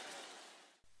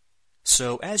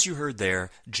 So, as you heard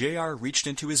there, JR reached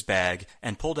into his bag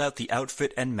and pulled out the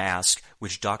outfit and mask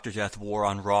which Dr. Death wore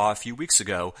on Raw a few weeks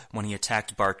ago when he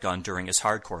attacked Bart Gunn during his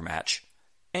hardcore match.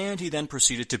 And he then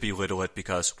proceeded to belittle it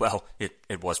because, well,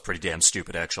 it was pretty damn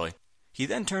stupid, actually. He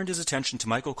then turned his attention to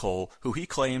Michael Cole, who he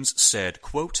claims said,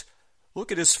 quote,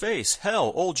 "Look at his face.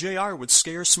 Hell, old JR would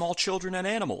scare small children and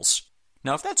animals."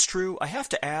 Now, if that's true, I have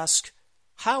to ask,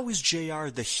 how is JR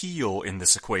the heel in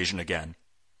this equation again?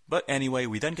 But anyway,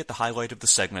 we then get the highlight of the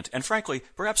segment, and frankly,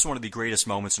 perhaps one of the greatest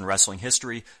moments in wrestling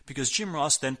history, because Jim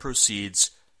Ross then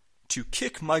proceeds to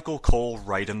kick Michael Cole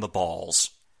right in the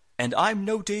balls. And I'm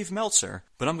no Dave Meltzer,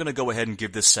 but I'm going to go ahead and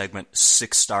give this segment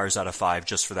 6 stars out of 5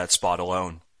 just for that spot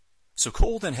alone. So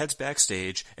Cole then heads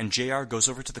backstage, and JR goes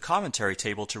over to the commentary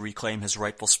table to reclaim his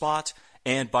rightful spot,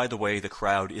 and by the way, the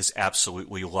crowd is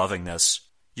absolutely loving this.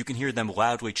 You can hear them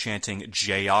loudly chanting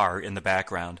JR in the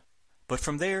background. But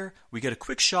from there, we get a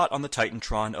quick shot on the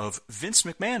Titantron of Vince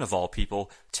McMahon, of all people,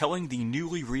 telling the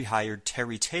newly rehired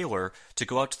Terry Taylor to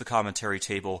go out to the commentary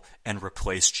table and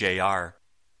replace JR.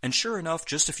 And sure enough,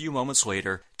 just a few moments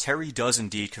later, Terry does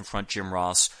indeed confront Jim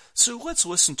Ross, so let's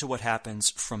listen to what happens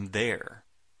from there.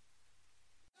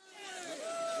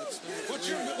 What's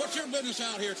your business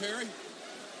out here, Terry?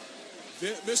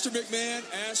 Mr. McMahon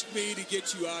asked me to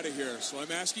get you out of here, so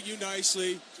I'm asking you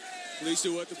nicely. Please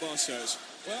do what the boss says.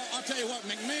 Well, I'll tell you what,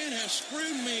 McMahon has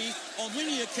screwed me on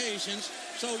many occasions,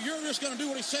 so you're just going to do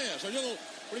what he says. What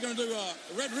are you going to do?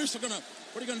 Red Rooster what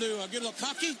are you going to do? Get a little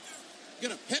cocky?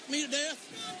 Going to pet me to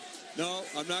death? No,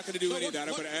 I'm not going to do any of that.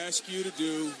 I'm going to ask you to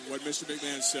do what Mr.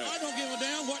 McMahon said. I don't give a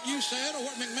damn what you said or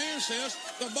what McMahon says.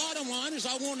 The bottom line is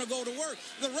I want to go to work.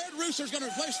 The Red Rooster's going to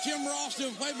replace Jim Ross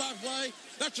doing play-by-play.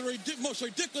 That's the most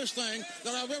ridiculous thing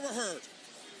that I've ever heard.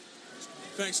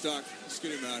 Thanks, Doc. Let's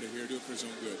get him out of here. Do it for his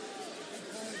own good.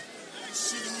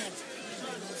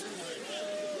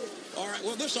 All right,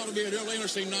 well, this ought to be a really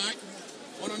interesting night.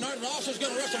 On a night Ross is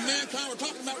going to wrestle Mankind, we're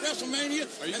talking about WrestleMania,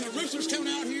 and the Roosters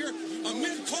coming out here, a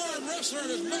mid-card wrestler at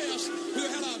his best, who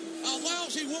had a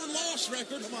lousy one-loss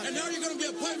record, and now you're going to be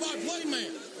a play-by-play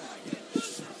man.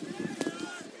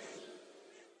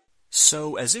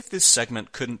 So, as if this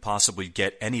segment couldn't possibly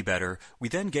get any better, we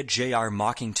then get JR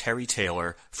mocking Terry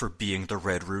Taylor for being the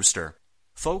Red Rooster.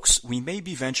 Folks, we may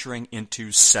be venturing into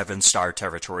 7-star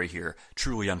territory here,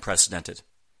 truly unprecedented.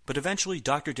 But eventually,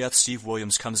 Dr. Death Steve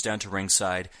Williams comes down to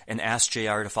ringside and asks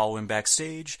JR to follow him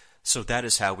backstage, so that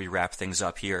is how we wrap things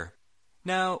up here.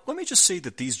 Now, let me just say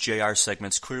that these JR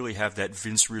segments clearly have that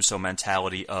Vince Russo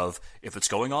mentality of, if it's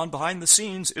going on behind the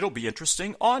scenes, it'll be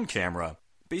interesting on camera.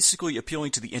 Basically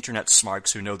appealing to the internet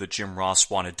smarks who know that Jim Ross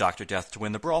wanted Dr. Death to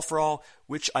win the Brawl for All,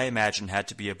 which I imagine had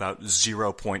to be about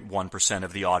 0.1%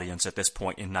 of the audience at this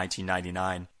point in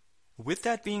 1999. With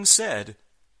that being said,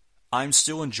 I'm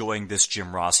still enjoying this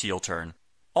Jim Ross heel turn.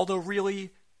 Although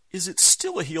really, is it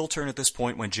still a heel turn at this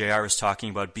point when JR is talking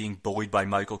about being bullied by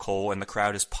Michael Cole and the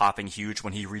crowd is popping huge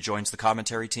when he rejoins the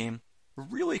commentary team?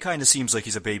 Really kinda seems like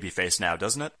he's a babyface now,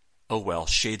 doesn't it? Oh well,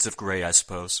 shades of grey, I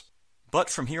suppose. But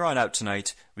from here on out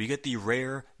tonight, we get the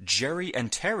rare Jerry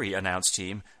and Terry announce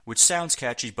team, which sounds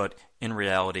catchy, but in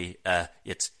reality,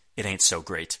 it ain't so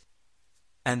great.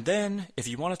 And then, if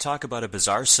you want to talk about a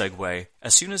bizarre segue,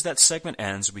 as soon as that segment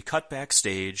ends, we cut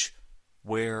backstage,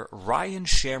 where Ryan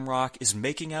Shamrock is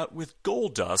making out with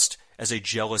Goldust as a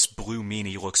jealous Blue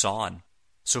Meanie looks on.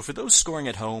 So for those scoring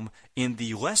at home, in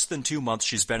the less than 2 months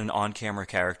she's been an on-camera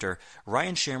character,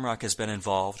 Ryan Shamrock has been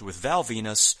involved with Val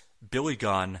Venus, Billy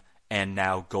Gunn, and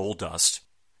now Goldust.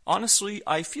 Honestly,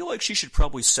 I feel like she should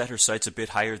probably set her sights a bit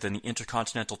higher than the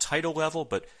Intercontinental title level,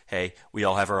 but hey, we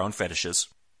all have our own fetishes.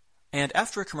 And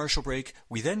after a commercial break,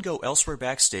 we then go elsewhere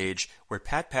backstage, where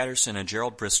Pat Patterson and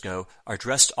Gerald Briscoe are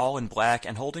dressed all in black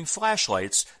and holding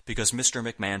flashlights because Mr.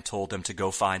 McMahon told them to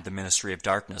go find the Ministry of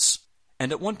Darkness.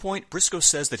 And at one point, Briscoe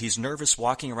says that he's nervous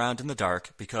walking around in the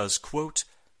dark because, quote,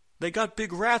 they got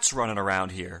big rats running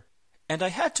around here. And I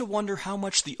had to wonder how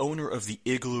much the owner of the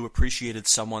Igloo appreciated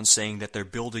someone saying that their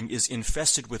building is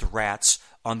infested with rats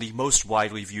on the most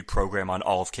widely viewed program on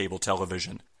all of cable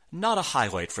television. Not a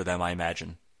highlight for them, I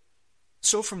imagine.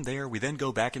 So from there, we then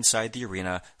go back inside the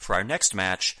arena for our next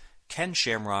match, Ken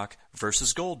Shamrock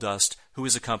versus Goldust, who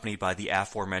is accompanied by the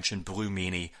aforementioned Blue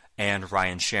Meanie and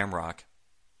Ryan Shamrock.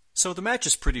 So the match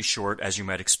is pretty short, as you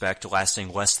might expect,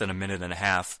 lasting less than a minute and a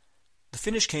half. The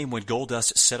finish came when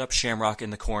Goldust set up Shamrock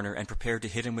in the corner and prepared to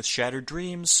hit him with Shattered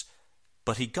Dreams,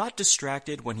 but he got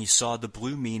distracted when he saw the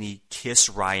Blue Meanie kiss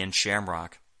Ryan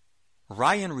Shamrock.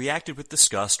 Ryan reacted with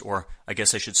disgust, or I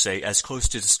guess I should say as close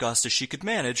to disgust as she could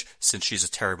manage, since she's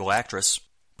a terrible actress.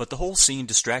 But the whole scene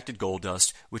distracted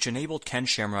Goldust, which enabled Ken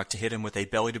Shamrock to hit him with a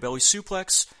belly-to-belly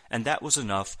suplex, and that was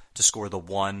enough to score the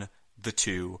 1, the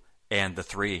 2, and the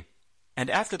 3. And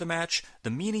after the match, the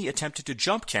Meanie attempted to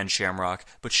jump Ken Shamrock,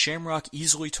 but Shamrock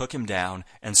easily took him down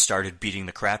and started beating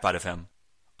the crap out of him.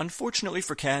 Unfortunately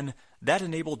for Ken, that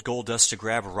enabled Goldust to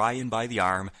grab Ryan by the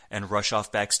arm and rush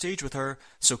off backstage with her,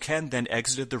 so Ken then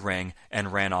exited the ring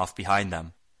and ran off behind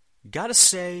them. Gotta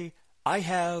say, I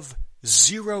have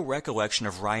zero recollection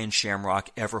of Ryan Shamrock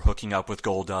ever hooking up with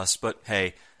Goldust, but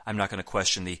hey, I'm not going to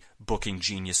question the booking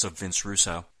genius of Vince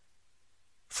Russo.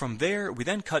 From there, we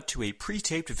then cut to a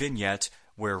pre-taped vignette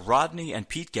where Rodney and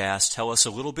Pete Gas tell us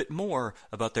a little bit more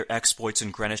about their exploits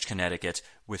in Greenwich, Connecticut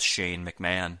with Shane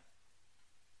McMahon.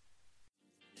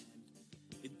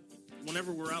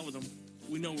 Whenever we're out with them,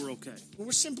 we know we're okay. When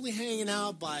we're simply hanging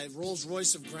out by Rolls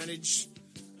Royce of Greenwich,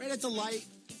 right at the light,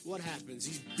 what happens?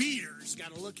 These beaters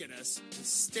got to look at us and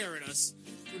stare at us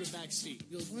to the back seat.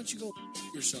 He goes, why don't you go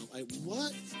yourself?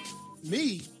 What?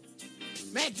 Me?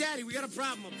 Matt Daddy, we got a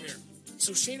problem up here.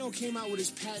 So Shane came out with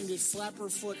his patented flapper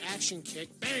foot action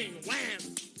kick. Bang,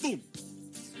 wham, boom.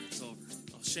 It's over.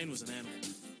 Oh, Shane was an animal.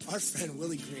 Our friend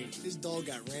Willie Green, his dog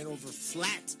got ran over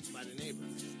flat by the neighbor.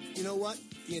 You know what?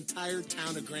 The entire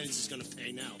town of Greenwich is going to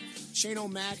pay now. Shane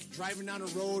O'Mac driving down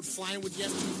the road, flying with the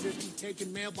F-250,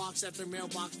 taking mailbox after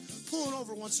mailbox, pulling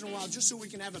over once in a while just so we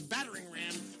can have a battering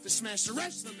ram to smash the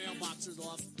rest of the mailboxes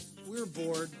off. We were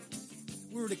bored.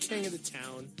 We were the king of the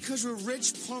town. Because we're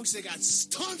rich punks that got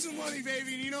tons of money,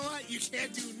 baby. And you know what? You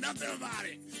can't do nothing about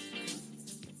it.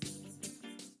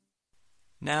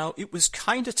 Now, it was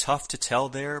kind of tough to tell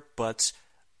there, but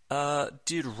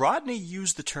did Rodney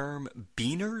use the term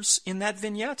beaners in that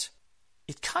vignette?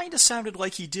 It kind of sounded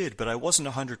like he did, but I wasn't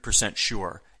 100%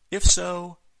 sure. If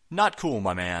so, not cool,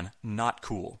 my man. Not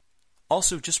cool.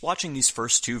 Also, just watching these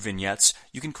first two vignettes,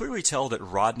 you can clearly tell that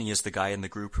Rodney is the guy in the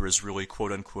group who is really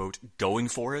quote-unquote going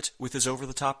for it with his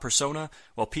over-the-top persona,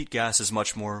 while Pete Gas is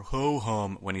much more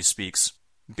ho-hum when he speaks.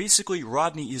 Basically,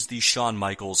 Rodney is the Shawn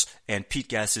Michaels, and Pete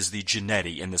Gas is the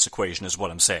Jannetty in this equation, is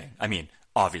what I'm saying. I mean,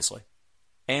 obviously.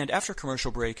 And after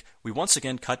commercial break, we once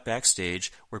again cut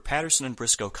backstage, where Patterson and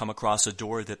Briscoe come across a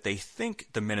door that they think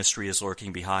the Ministry is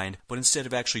lurking behind, but instead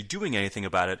of actually doing anything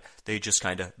about it, they just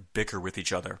kind of bicker with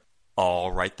each other.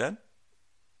 All right then.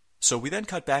 So we then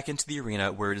cut back into the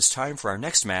arena where it is time for our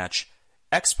next match,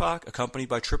 X-Pac accompanied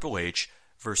by Triple H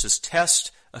versus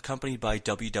Test accompanied by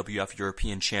WWF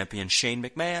European Champion Shane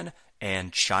McMahon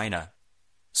and Chyna.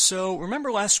 So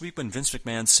remember last week when Vince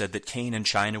McMahon said that Kane and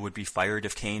Chyna would be fired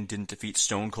if Kane didn't defeat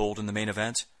Stone Cold in the main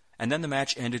event? And then the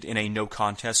match ended in a no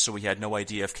contest, so we had no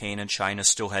idea if Kane and Chyna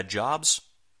still had jobs?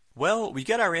 Well, we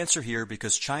get our answer here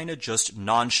because Chyna just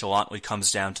nonchalantly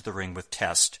comes down to the ring with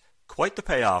Test. Quite the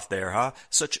payoff there, huh?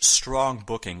 Such strong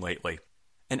booking lately.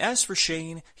 And as for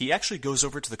Shane, he actually goes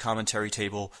over to the commentary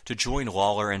table to join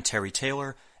Lawler and Terry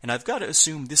Taylor, and I've got to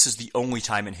assume this is the only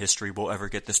time in history we'll ever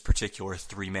get this particular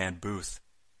three-man booth.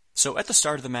 So at the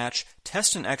start of the match,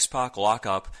 Test and X-Pac lock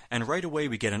up, and right away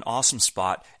we get an awesome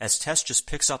spot as Test just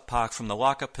picks up Pac from the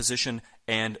lockup position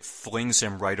and flings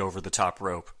him right over the top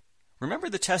rope. Remember,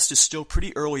 the Test is still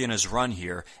pretty early in his run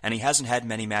here, and he hasn't had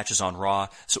many matches on Raw,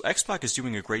 so X-Pac is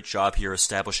doing a great job here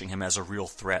establishing him as a real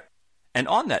threat. And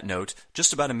on that note,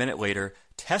 just about a minute later,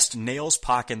 Test nails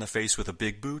Pac in the face with a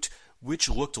big boot, which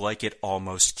looked like it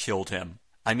almost killed him.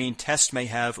 I mean, Test may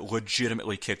have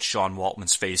legitimately kicked Sean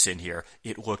Waltman's face in here.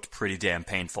 It looked pretty damn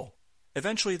painful.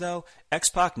 Eventually, though,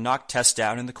 X-Pac knocked Test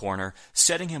down in the corner,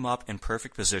 setting him up in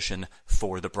perfect position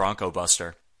for the Bronco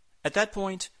Buster. At that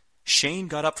point, Shane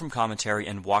got up from commentary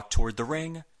and walked toward the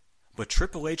ring, but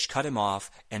Triple H cut him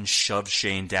off and shoved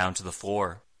Shane down to the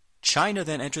floor. Chyna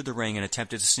then entered the ring and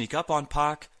attempted to sneak up on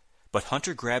Pac, but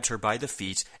Hunter grabbed her by the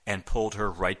feet and pulled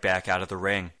her right back out of the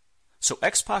ring. So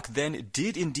X-Pac then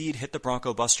did indeed hit the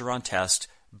Bronco Buster on Test,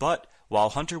 but while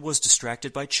Hunter was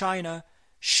distracted by Chyna,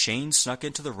 Shane snuck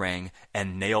into the ring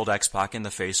and nailed X-Pac in the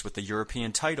face with the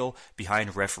European title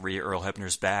behind referee Earl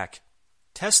Hebner's back.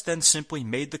 Test then simply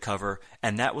made the cover,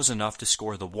 and that was enough to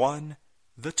score the 1,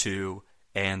 the 2,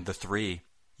 and the 3.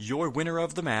 Your winner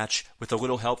of the match, with a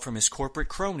little help from his corporate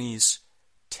cronies,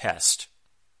 Test.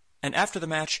 And after the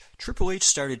match, Triple H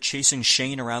started chasing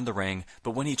Shane around the ring,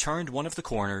 but when he turned one of the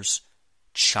corners,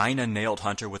 Chyna nailed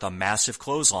Hunter with a massive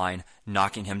clothesline,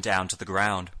 knocking him down to the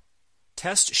ground.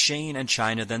 Test, Shane, and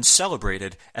Chyna then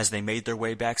celebrated as they made their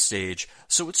way backstage,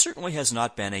 so it certainly has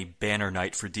not been a banner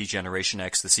night for D-Generation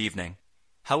X this evening.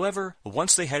 However,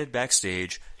 once they headed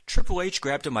backstage, Triple H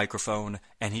grabbed a microphone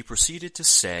and he proceeded to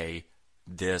say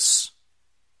this.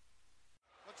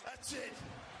 That's it.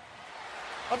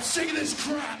 I'm sick of this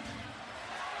crap.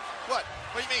 What?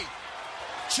 What do you mean?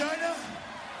 Chyna,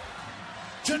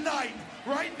 tonight,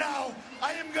 right now,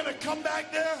 I am going to come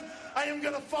back there. I am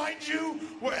going to find you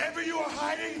wherever you are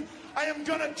hiding. I am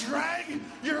going to drag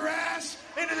your ass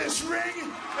into this ring,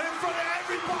 and in front of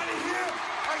everybody here,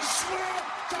 I swear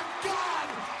to God,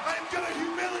 I am going to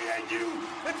humiliate you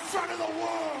in front of the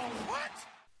world. What?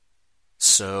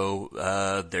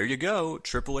 So, there you go.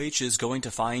 Triple H is going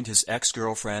to find his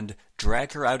ex-girlfriend,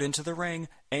 drag her out into the ring,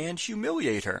 and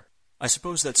humiliate her. I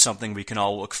suppose that's something we can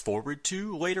all look forward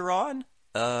to later on?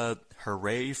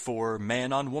 Hooray for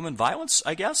man-on-woman violence,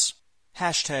 I guess?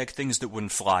 Hashtag things that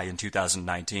wouldn't fly in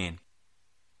 2019.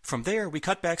 From there, we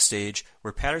cut backstage,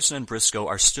 where Patterson and Briscoe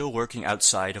are still lurking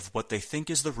outside of what they think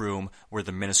is the room where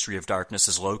the Ministry of Darkness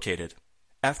is located.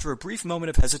 After a brief moment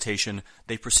of hesitation,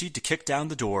 they proceed to kick down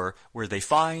the door, where they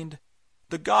find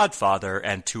the Godfather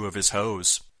and two of his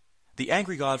hoes. The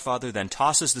angry Godfather then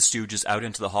tosses the Stooges out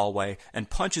into the hallway and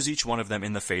punches each one of them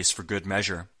in the face for good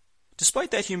measure.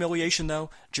 Despite that humiliation, though,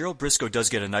 Gerald Briscoe does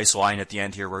get a nice line at the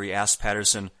end here where he asks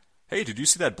Patterson, "Hey, did you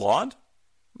see that blonde?"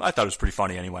 I thought it was pretty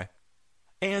funny anyway.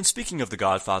 And speaking of the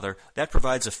Godfather, that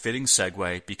provides a fitting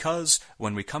segue because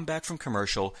when we come back from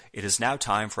commercial, it is now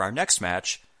time for our next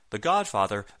match, the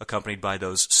Godfather, accompanied by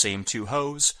those same two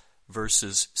hoes,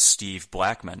 versus Steve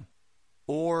Blackman.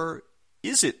 Or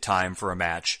is it time for a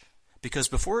match? Because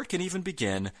before it can even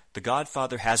begin, the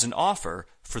Godfather has an offer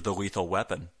for the Lethal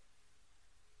Weapon.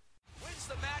 Wins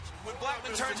the match when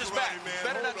Blackman turns his back.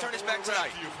 Better not turn his back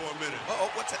tonight.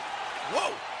 Uh-oh, what's that?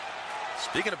 Whoa!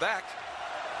 Speaking of back.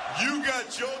 You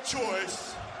got your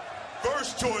choice,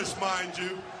 first choice, mind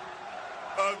you,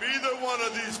 of either one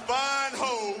of these fine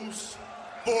hoes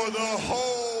for the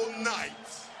whole night.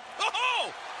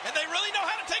 Oh! And they really know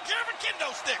how to take care of a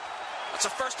kendo stick. That's the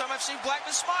first time I've seen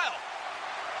Blackman smile.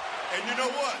 And you know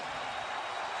what?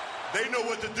 They know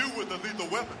what to do with the Lethal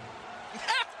Weapon.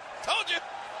 Told you.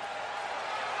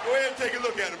 Go ahead and take a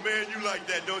look at him, man. You like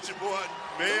that, don't you, boy?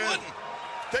 Man,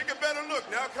 take a better look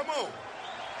now. Come on.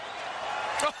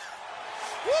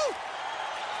 Woo!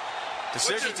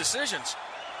 Decisions.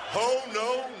 Ho,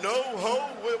 no, ho.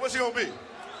 What's he gonna be?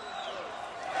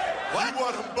 What? You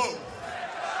want them both.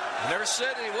 Never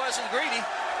said that he wasn't greedy.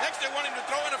 Next, they want him to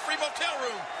throw in a free motel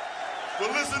room.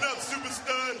 Well, listen up, super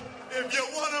stud. If you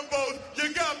want them both,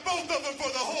 you got both of them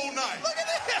for the whole night. Look at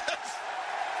this.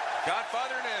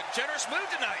 Godfather in a generous mood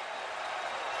tonight.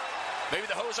 Maybe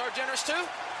the hoes are generous too?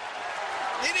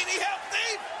 Need any help,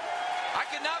 Steve? I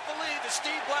cannot believe that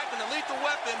Steve Blackman, the Lethal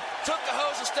Weapon, took the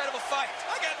hose instead of a fight.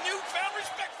 I got newfound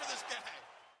respect for this guy.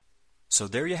 So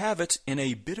there you have it. In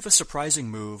a bit of a surprising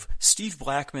move, Steve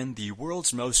Blackman, the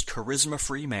world's most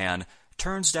charisma-free man,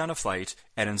 turns down a fight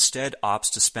and instead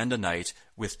opts to spend a night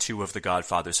with two of the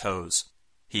Godfather's hoes.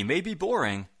 He may be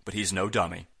boring, but he's no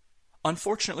dummy.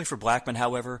 Unfortunately for Blackman,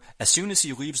 however, as soon as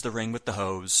he leaves the ring with the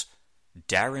hoes,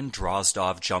 Darren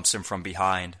Drozdov jumps him from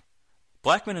behind.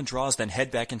 Blackman and Droz then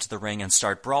head back into the ring and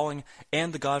start brawling,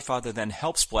 and the Godfather then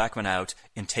helps Blackman out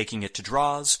in taking it to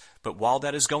Droz, but while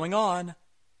that is going on,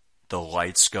 the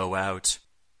lights go out.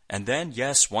 And then,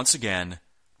 yes, once again,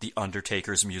 The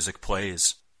Undertaker's music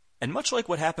plays. And much like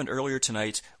what happened earlier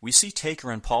tonight, we see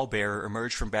Taker and Paul Bearer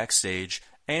emerge from backstage,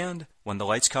 and when the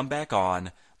lights come back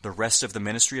on, the rest of the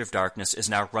Ministry of Darkness is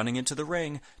now running into the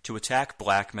ring to attack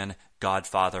Blackman,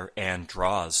 Godfather, and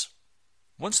Droz.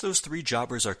 Once those three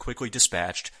jobbers are quickly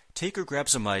dispatched, Taker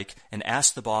grabs a mic and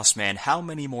asks the Boss Man how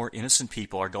many more innocent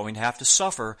people are going to have to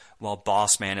suffer while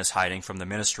Boss Man is hiding from the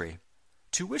Ministry.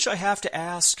 To which I have to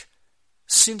ask,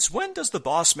 since when does the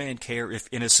Boss Man care if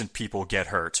innocent people get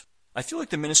hurt? I feel like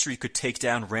the Ministry could take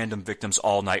down random victims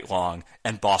all night long,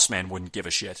 and Boss Man wouldn't give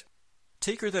a shit.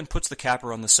 Taker then puts the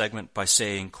capper on the segment by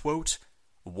saying, quote,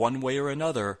 "One way or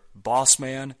another, Boss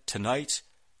Man, tonight,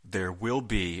 there will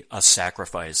be a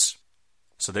sacrifice."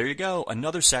 So there you go,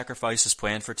 another sacrifice is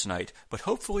planned for tonight, but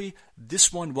hopefully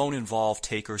this one won't involve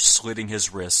Taker slitting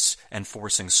his wrists and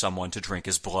forcing someone to drink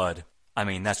his blood. I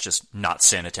mean, that's just not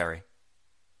sanitary.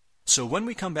 So when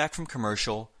we come back from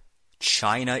commercial,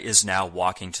 Chyna is now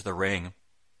walking to the ring.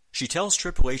 She tells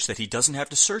Triple H that he doesn't have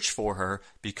to search for her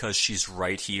because she's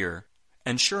right here.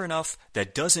 And sure enough,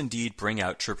 that does indeed bring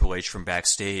out Triple H from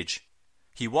backstage.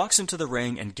 He walks into the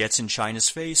ring and gets in Chyna's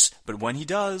face, but when he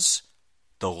does,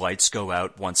 the lights go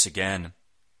out once again.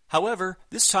 However,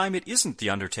 this time it isn't The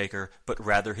Undertaker, but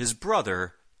rather his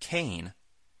brother, Kane.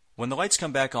 When the lights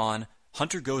come back on,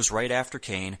 Hunter goes right after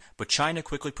Kane, but Chyna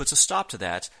quickly puts a stop to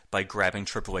that by grabbing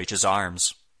Triple H's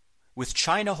arms. With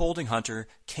Chyna holding Hunter,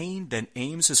 Kane then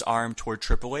aims his arm toward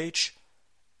Triple H,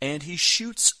 and he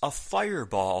shoots a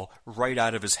fireball right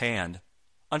out of his hand.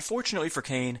 Unfortunately for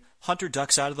Kane, Hunter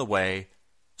ducks out of the way,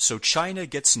 so Chyna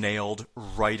gets nailed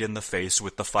right in the face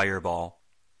with the fireball.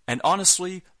 And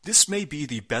honestly, this may be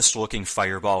the best-looking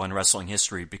fireball in wrestling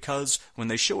history because when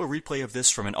they show a replay of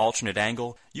this from an alternate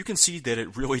angle, you can see that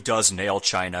it really does nail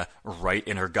Chyna right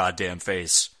in her goddamn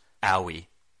face. Owie.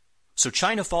 So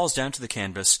Chyna falls down to the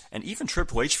canvas, and even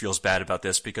Triple H feels bad about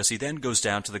this because he then goes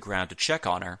down to the ground to check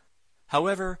on her.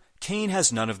 However, Kane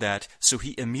has none of that, so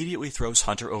he immediately throws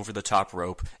Hunter over the top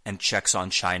rope and checks on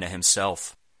Chyna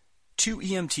himself. Two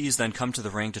EMTs then come to the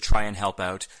ring to try and help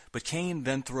out, but Kane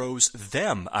then throws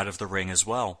them out of the ring as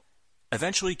well.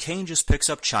 Eventually, Kane just picks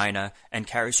up Chyna and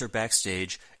carries her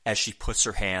backstage as she puts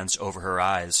her hands over her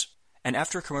eyes. And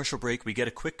after a commercial break, we get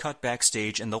a quick cut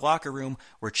backstage in the locker room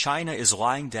where Chyna is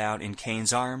lying down in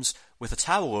Kane's arms with a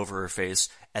towel over her face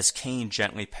as Kane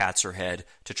gently pats her head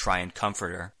to try and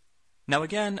comfort her. Now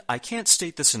again, I can't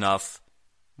state this enough,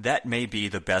 that may be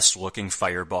the best-looking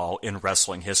fireball in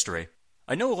wrestling history.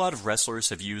 I know a lot of wrestlers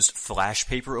have used flash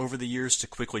paper over the years to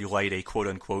quickly light a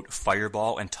quote-unquote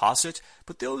fireball and toss it,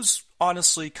 but those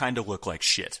honestly kind of look like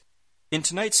shit. In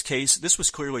tonight's case, this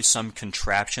was clearly some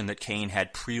contraption that Kane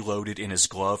had preloaded in his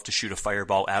glove to shoot a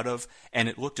fireball out of, and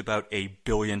it looked about 1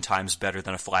 billion times better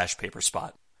than a flash paper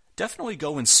spot. Definitely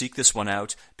go and seek this one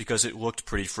out, because it looked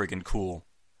pretty friggin' cool.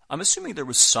 I'm assuming there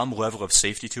was some level of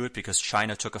safety to it because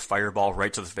Chyna took a fireball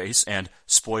right to the face, and,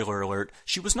 spoiler alert,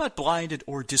 she was not blinded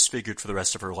or disfigured for the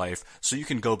rest of her life, so you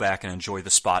can go back and enjoy the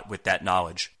spot with that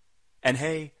knowledge. And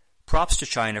hey, props to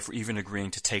Chyna for even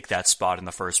agreeing to take that spot in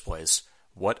the first place.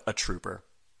 What a trooper.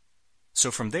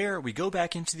 So from there, we go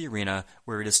back into the arena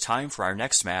where it is time for our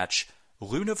next match,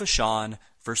 Luna Vachon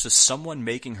versus someone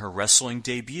making her wrestling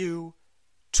debut,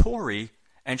 Tori,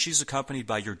 and she's accompanied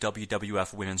by your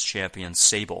WWF Women's Champion,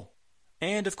 Sable.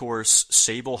 And of course,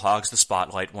 Sable hogs the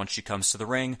spotlight once she comes to the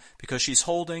ring because she's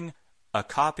holding a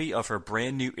copy of her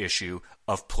brand new issue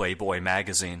of Playboy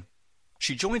magazine.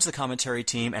 She joins the commentary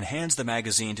team and hands the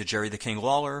magazine to Jerry the King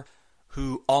Lawler,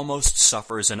 who almost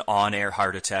suffers an on-air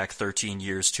heart attack 13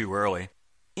 years too early.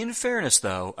 In fairness,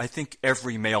 though, I think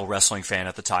every male wrestling fan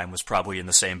at the time was probably in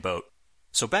the same boat.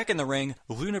 So back in the ring,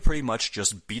 Luna pretty much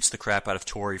just beats the crap out of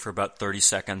Tori for about 30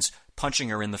 seconds, punching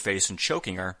her in the face and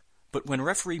choking her. But when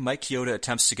referee Mike Chioda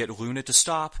attempts to get Luna to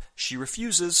stop, she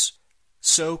refuses.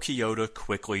 So Chioda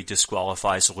quickly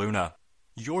disqualifies Luna.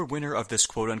 Your winner of this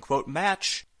quote-unquote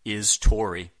match is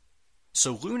Tori.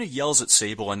 So Luna yells at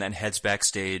Sable and then heads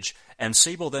backstage, and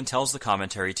Sable then tells the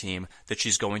commentary team that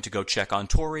she's going to go check on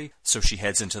Tori, so she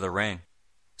heads into the ring.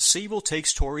 Sable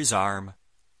takes Tori's arm,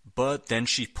 but then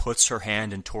she puts her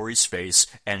hand in Tori's face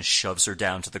and shoves her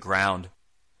down to the ground.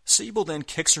 Sable then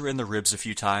kicks her in the ribs a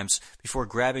few times before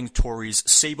grabbing Tori's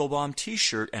Sable Bomb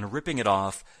t-shirt and ripping it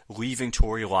off, leaving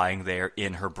Tori lying there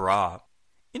in her bra.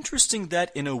 Interesting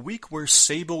that in a week where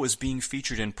Sable is being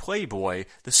featured in Playboy,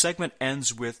 the segment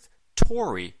ends with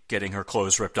Tori getting her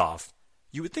clothes ripped off.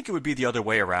 You would think it would be the other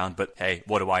way around, but hey,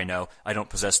 what do I know? I don't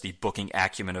possess the booking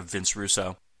acumen of Vince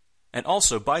Russo. And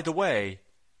also, by the way,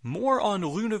 more on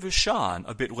Luna Vachon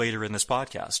a bit later in this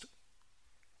podcast.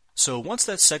 So once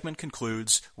that segment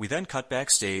concludes, we then cut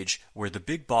backstage where the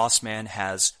Big Boss Man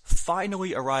has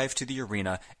finally arrived to the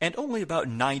arena, and only about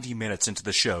 90 minutes into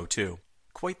the show, too.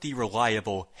 Quite the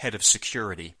reliable head of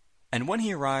security. And when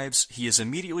he arrives, he is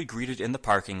immediately greeted in the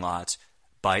parking lot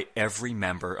by every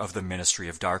member of the Ministry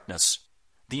of Darkness.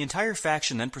 The entire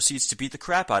faction then proceeds to beat the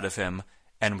crap out of him,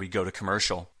 and we go to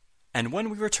commercial. And when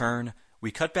we return, we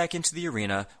cut back into the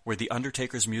arena where The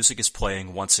Undertaker's music is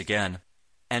playing once again.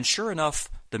 And sure enough,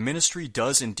 the Ministry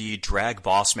does indeed drag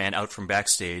Bossman out from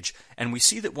backstage, and we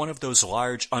see that one of those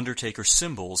large Undertaker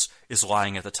symbols is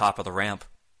lying at the top of the ramp.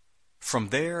 From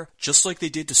there, just like they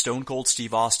did to Stone Cold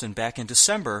Steve Austin back in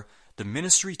December, the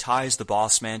Ministry ties the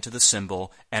Bossman to the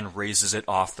symbol and raises it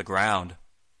off the ground.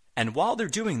 And while they're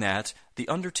doing that, The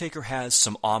Undertaker has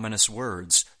some ominous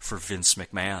words for Vince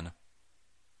McMahon.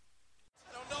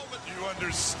 Do you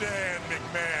understand,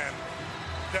 McMahon,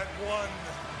 that one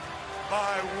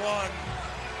by one,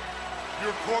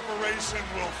 your corporation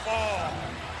will fall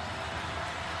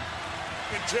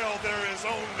until there is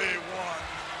only one.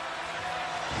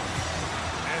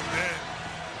 And then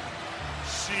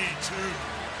she too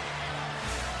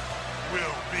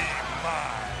will be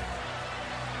mine.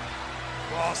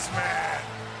 Boss man,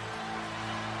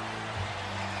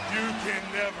 you can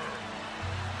never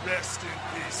rest in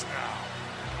peace now.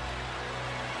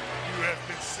 You have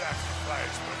been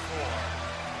sacrificed before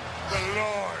the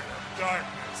Lord of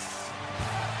Darkness.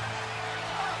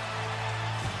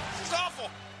 This is awful.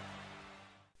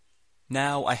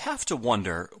 Now, I have to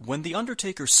wonder, when The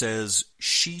Undertaker says,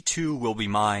 "She too will be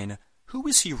mine," who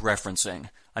is he referencing?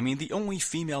 I mean, the only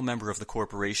female member of the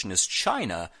corporation is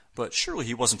Chyna, but surely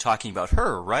he wasn't talking about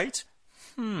her, right?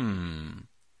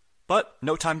 But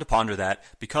no time to ponder that,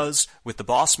 because with the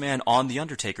Boss Man on the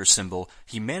Undertaker symbol,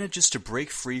 he manages to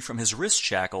break free from his wrist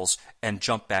shackles and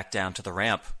jump back down to the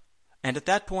ramp. And at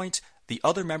that point, the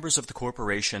other members of the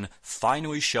corporation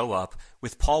finally show up,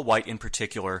 with Paul White in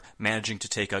particular managing to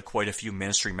take out quite a few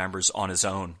Ministry members on his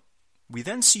own. We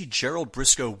then see Gerald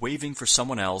Briscoe waving for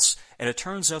someone else, and it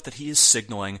turns out that he is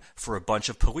signaling for a bunch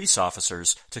of police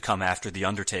officers to come after the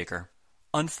Undertaker.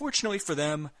 Unfortunately for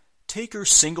them, Taker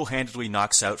single-handedly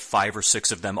knocks out 5 or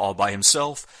 6 of them all by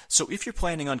himself, so if you're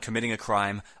planning on committing a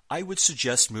crime, I would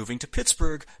suggest moving to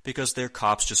Pittsburgh because their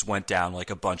cops just went down like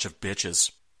a bunch of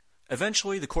bitches.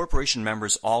 Eventually, the corporation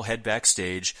members all head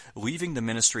backstage, leaving the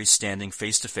Ministry standing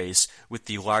face-to-face with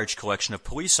the large collection of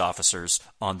police officers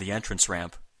on the entrance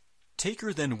ramp.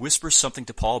 Taker then whispers something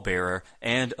to Paul Bearer,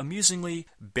 and amusingly,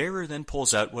 Bearer then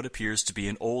pulls out what appears to be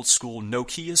an old-school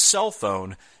Nokia cell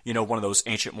phone. You know, one of those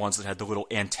ancient ones that had the little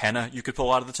antenna you could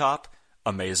pull out of the top?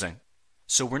 Amazing.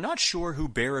 So we're not sure who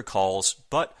Bearer calls,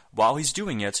 but while he's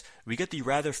doing it, we get the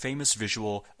rather famous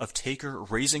visual of Taker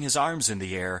raising his arms in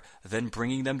the air, then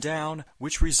bringing them down,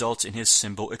 which results in his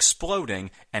symbol exploding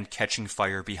and catching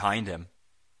fire behind him.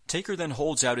 Taker then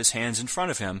holds out his hands in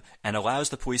front of him and allows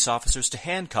the police officers to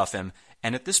handcuff him,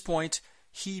 and at this point,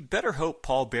 he better hope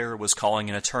Paul Bearer was calling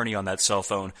an attorney on that cell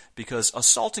phone, because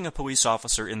assaulting a police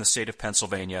officer in the state of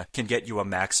Pennsylvania can get you a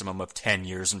maximum of 10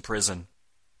 years in prison.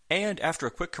 And after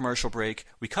a quick commercial break,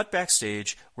 we cut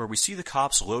backstage where we see the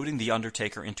cops loading The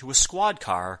Undertaker into a squad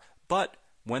car, but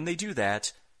when they do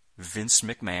that, Vince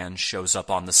McMahon shows up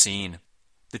on the scene.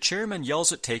 The chairman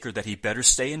yells at Taker that he better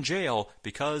stay in jail,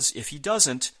 because if he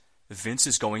doesn't, Vince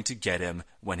is going to get him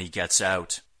when he gets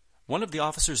out. One of the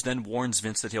officers then warns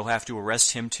Vince that he'll have to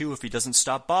arrest him too if he doesn't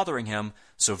stop bothering him,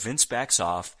 so Vince backs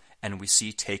off, and we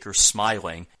see Taker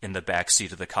smiling in the back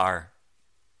seat of the car.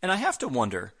 And I have to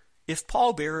wonder, if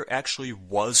Paul Bearer actually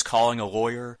was calling a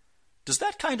lawyer, does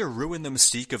that kind of ruin the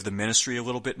mystique of the Ministry a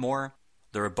little bit more?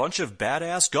 They're a bunch of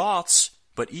badass goths,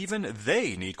 but even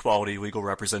they need quality legal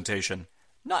representation.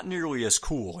 Not nearly as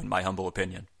cool, in my humble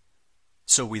opinion.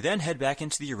 So we then head back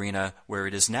into the arena, where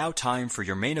it is now time for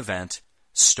your main event,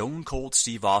 Stone Cold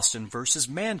Steve Austin versus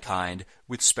Mankind,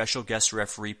 with special guest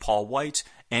referee Paul White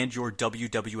and your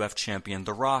WWF champion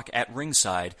The Rock at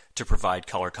ringside to provide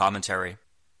color commentary.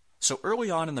 So early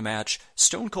on in the match,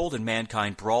 Stone Cold and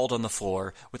Mankind brawled on the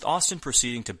floor, with Austin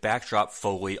proceeding to backdrop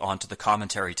Foley onto the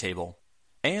commentary table.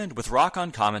 And with Rock on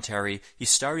commentary, he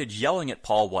started yelling at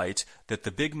Paul White that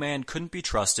the big man couldn't be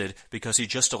trusted because he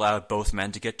just allowed both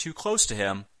men to get too close to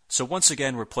him, so once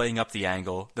again we're playing up the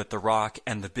angle that The Rock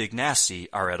and the Big Nasty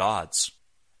are at odds.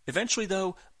 Eventually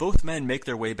though, both men make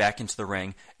their way back into the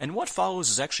ring, and what follows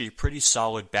is actually a pretty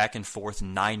solid back and forth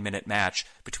 9-minute match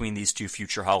between these two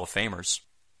future Hall of Famers.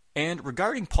 And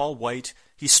regarding Paul White,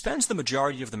 he spends the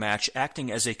majority of the match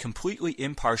acting as a completely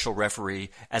impartial referee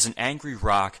as an angry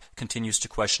Rock continues to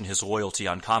question his loyalty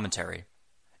on commentary.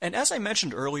 And as I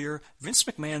mentioned earlier, Vince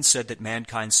McMahon said that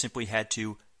Mankind simply had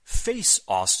to face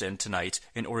Austin tonight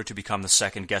in order to become the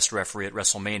second guest referee at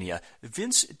WrestleMania.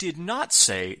 Vince did not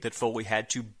say that Foley had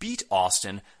to beat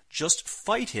Austin, just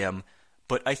fight him,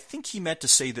 but I think he meant to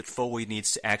say that Foley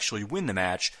needs to actually win the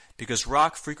match, because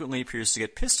Rock frequently appears to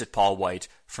get pissed at Paul White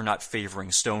for not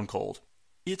favoring Stone Cold.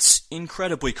 It's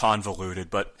incredibly convoluted,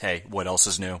 but hey, what else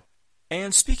is new?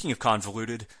 And speaking of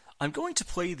convoluted, I'm going to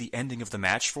play the ending of the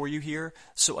match for you here,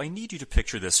 so I need you to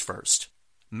picture this first.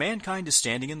 Mankind is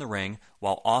standing in the ring,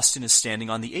 while Austin is standing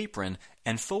on the apron,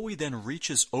 and Foley then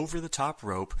reaches over the top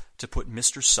rope to put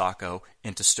Mr. Socko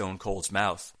into Stone Cold's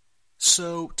mouth.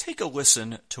 So take a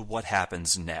listen to what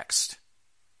happens next.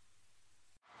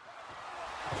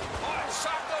 Boy,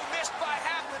 Socko missed by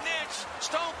half an inch.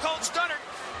 Stone Cold Stunner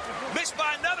missed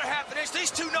by another half an inch. These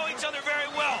two know each other very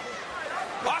well.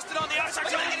 Austin on the outside.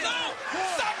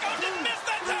 Socko didn't miss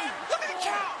that time. Look at the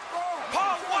count.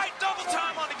 Paul White double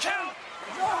time on the count.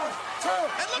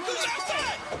 And look who's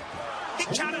outside. He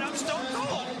counted out Stone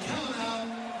Cold.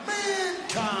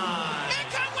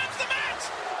 Mankind wins the match.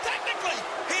 Technically,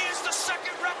 he is the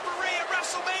second referee at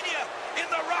WrestleMania in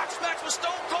The Rock's match with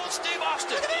Stone Cold Steve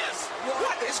Austin. Look at this.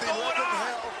 What is going on?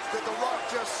 Hell did The Rock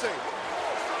just see?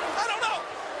 I don't know.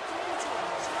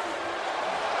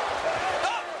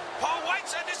 Oh, Paul White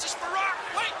said this is for Rock.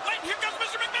 Wait, here comes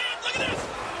Mr. McMahon. Look at this.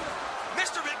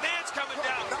 Mr. McMahon's coming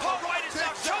down. Paul White is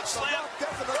now chokeslam.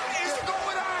 What is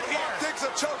going on here? Rock digs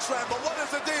a chokeslam, but what is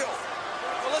the deal?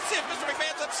 Well, let's see if Mr.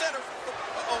 McMahon's upset or...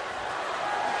 Uh-oh.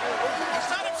 He's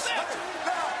not upset.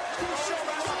 Now, you show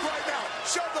The Rock right now.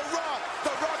 Show The Rock.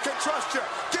 The Rock can trust you.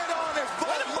 Get on his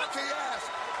butt, monkey ass.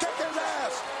 Kick his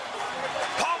ass.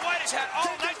 Paul White has had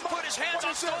all night to put his hands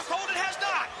on Stone Cold and has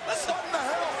not. Listen. What in the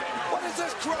hell? What is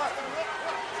this crap?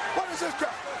 What is this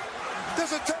crap?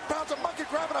 This is 10 pounds of monkey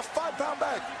crab in a 5-pound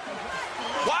bag.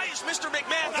 Why is Mr.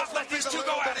 McMahon not let these two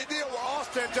go at it? Deal where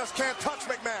Austin just can't touch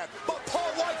McMahon, but Paul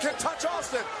White can touch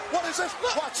Austin. What is this?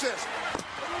 Look. Watch this.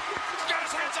 He's got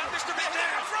his hands on Mr. McMahon.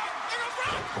 There goes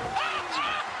Rock.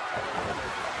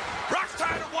 Rock's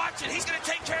tired of watching. He's going to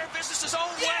take care of business his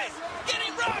own way. Get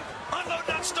him, Rock.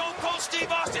 Unloading on Stone Cold Steve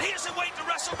Austin. He doesn't wait to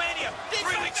WrestleMania. 3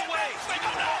 weeks away.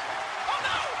 Oh, no. Oh,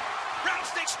 no.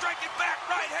 Rattlesnake striking back,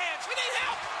 right hands. We need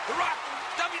help. The Rock,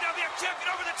 WWF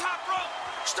champion over the top rope.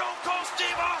 Stone Cold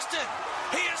Steve Austin.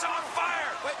 He is on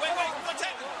fire. Wait. What's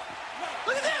happening?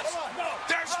 Look at this.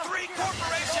 There's 3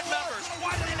 corporation members.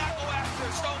 Why did they not go after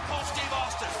Stone Cold Steve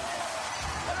Austin?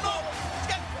 I don't know.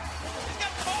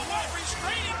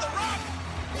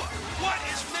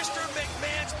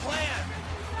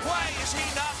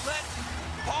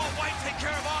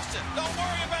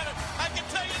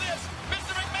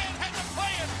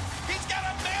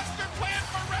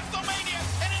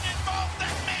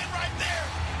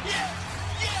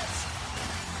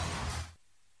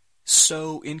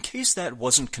 So, in case that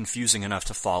wasn't confusing enough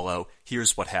to follow,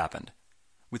 here's what happened.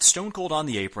 With Stone Cold on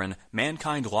the apron,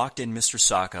 Mankind locked in Mr.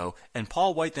 Sacco, and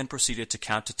Paul White then proceeded to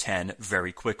count to 10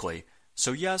 very quickly.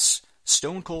 So yes,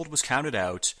 Stone Cold was counted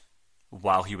out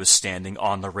while he was standing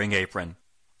on the ring apron.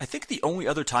 I think the only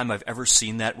other time I've ever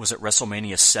seen that was at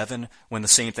WrestleMania 7, when the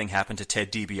same thing happened to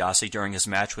Ted DiBiase during his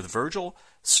match with Virgil,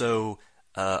 so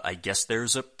I guess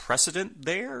there's a precedent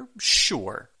there?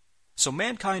 Sure. So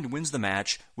Mankind wins the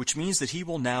match, which means that he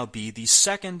will now be the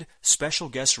second special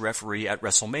guest referee at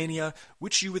WrestleMania,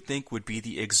 which you would think would be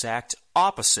the exact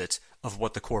opposite of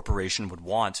what the corporation would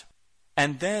want.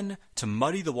 And then, to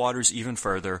muddy the waters even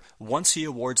further, once he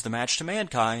awards the match to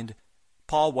Mankind,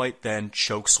 Paul White then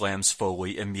chokeslams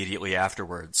Foley immediately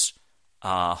afterwards.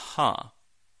 So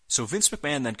Vince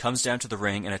McMahon then comes down to the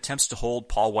ring and attempts to hold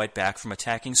Paul White back from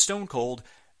attacking Stone Cold,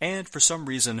 and for some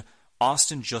reason,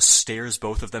 Austin just stares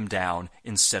both of them down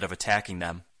instead of attacking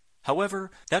them.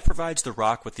 However, that provides The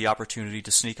Rock with the opportunity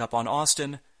to sneak up on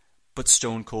Austin, but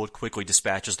Stone Cold quickly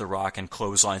dispatches The Rock and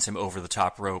clotheslines him over the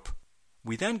top rope.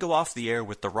 We then go off the air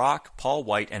with The Rock, Paul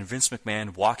White, and Vince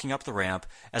McMahon walking up the ramp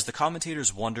as the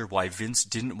commentators wonder why Vince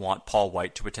didn't want Paul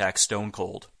White to attack Stone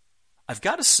Cold. I've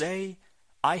got to say,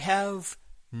 I have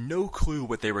no clue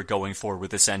what they were going for with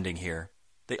this ending here.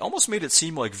 They almost made it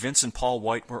seem like Vince and Paul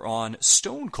White were on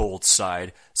Stone Cold's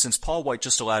side, since Paul White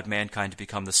just allowed Mankind to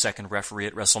become the second referee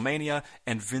at WrestleMania,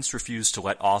 and Vince refused to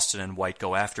let Austin and White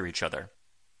go after each other.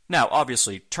 Now,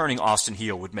 obviously, turning Austin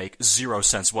heel would make zero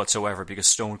sense whatsoever because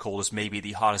Stone Cold is maybe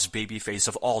the hottest babyface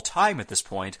of all time at this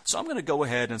point, so I'm going to go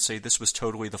ahead and say this was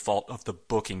totally the fault of the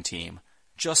booking team.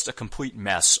 Just a complete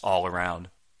mess all around.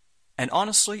 And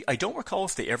honestly, I don't recall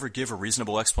if they ever give a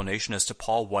reasonable explanation as to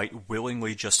Paul White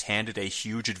willingly just handed a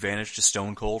huge advantage to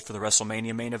Stone Cold for the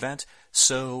WrestleMania main event,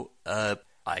 so,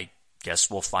 I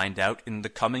guess we'll find out in the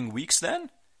coming weeks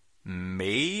then?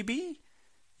 Maybe?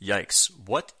 Yikes,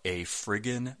 what a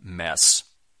friggin' mess.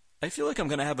 I feel like I'm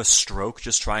going to have a stroke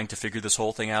just trying to figure this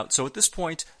whole thing out, so at this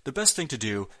point, the best thing to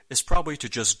do is probably to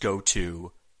just go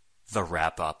to the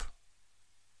wrap-up.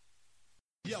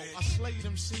 Yo, I slayed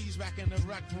them C's back in the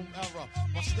rec room era.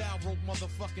 My style broke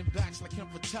motherfucking backs like him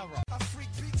for terror. I freak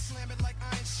beat slamming like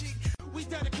Iron Sheik. We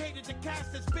dedicated to cats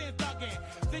that's been thugging.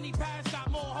 Then he passed out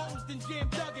more hoes than Jim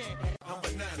Duggan. I'm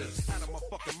bananas, out of my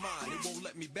fucking mind. It won't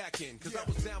let me back in. Cause I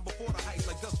was down before the heights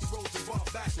like Dusty Rhodes and Bob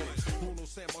Backlund. Bruno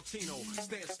Sammartino,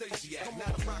 Stan Stasiak.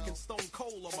 Now I'm rocking Stone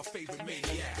Cold on my favorite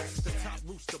maniacs. The top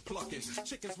rooster plucking,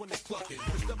 chickens when they clucking.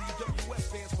 Cause WWF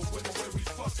stands for winning where we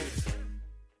fucking.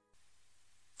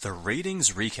 The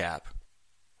ratings recap.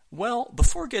 Well,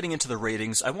 before getting into the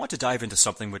ratings, I want to dive into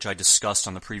something which I discussed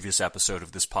on the previous episode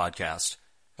of this podcast.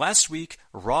 Last week,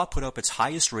 Raw put up its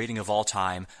highest rating of all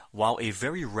time, while a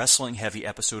very wrestling-heavy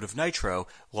episode of Nitro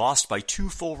lost by 2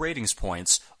 full ratings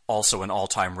points, also an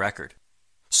all-time record.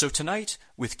 So tonight,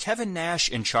 with Kevin Nash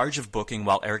in charge of booking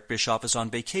while Eric Bischoff is on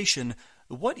vacation,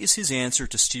 what is his answer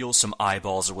to steal some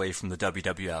eyeballs away from the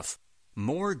WWF?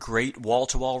 More great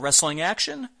wall-to-wall wrestling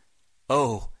action?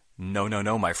 Oh,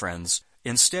 no, my friends.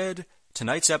 Instead,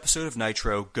 tonight's episode of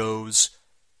Nitro goes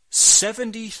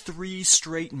 73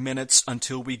 straight minutes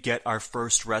until we get our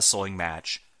first wrestling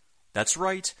match. That's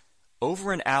right,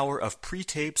 over an hour of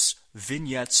pre-tapes,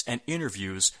 vignettes, and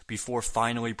interviews before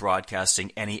finally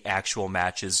broadcasting any actual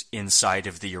matches inside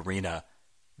of the arena.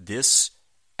 This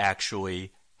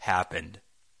actually happened.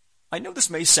 I know this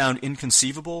may sound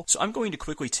inconceivable, so I'm going to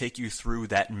quickly take you through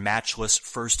that matchless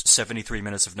first 73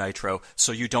 minutes of Nitro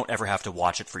so you don't ever have to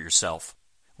watch it for yourself.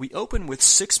 We open with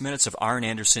 6 minutes of Arn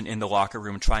Anderson in the locker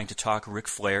room trying to talk Ric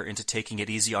Flair into taking it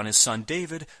easy on his son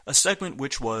David, a segment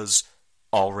which was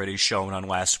already shown on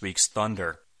last week's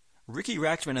Thunder. Ricky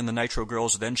Rackman and the Nitro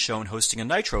Girls are then shown hosting a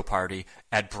Nitro party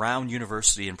at Brown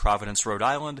University in Providence, Rhode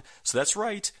Island, so that's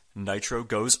right, Nitro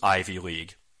goes Ivy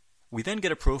League. We then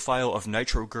get a profile of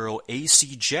Nitro girl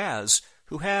AC Jazz,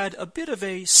 who had a bit of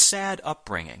a sad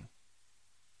upbringing.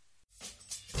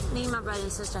 Me and my brother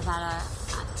and sister have had a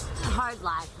hard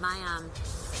life.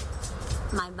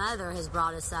 My mother has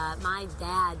brought us up. My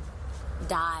dad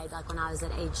died when I was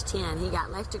at age 10. He got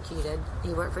electrocuted. He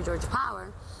worked for Georgia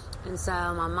Power. And so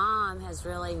my mom has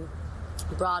really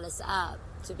brought us up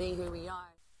to be who we are.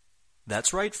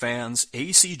 That's right, fans.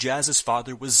 AC Jazz's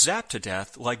father was zapped to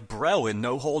death like Brel in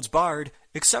No Holds Barred,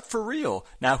 except for real.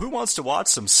 Now, who wants to watch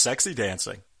some sexy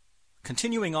dancing?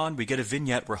 Continuing on, we get a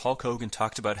vignette where Hulk Hogan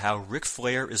talked about how Ric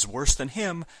Flair is worse than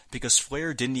him because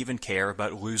Flair didn't even care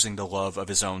about losing the love of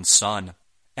his own son.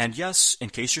 And yes,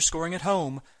 in case you're scoring at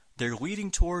home, they're leading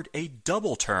toward a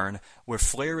double turn where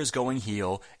Flair is going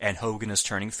heel and Hogan is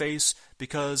turning face,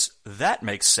 because that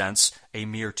makes sense a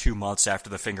mere 2 months after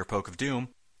the finger poke of doom.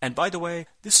 And by the way,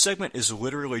 this segment is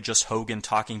literally just Hogan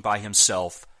talking by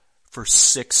himself for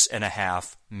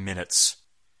 6.5 minutes.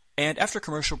 And after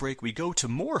commercial break, we go to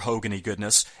more Hogan-y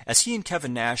goodness as he and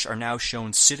Kevin Nash are now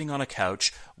shown sitting on a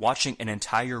couch watching an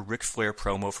entire Ric Flair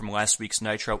promo from last week's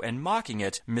Nitro and mocking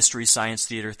it Mystery Science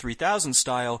Theater 3000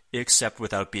 style, except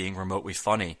without being remotely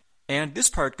funny. And this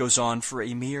part goes on for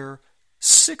a mere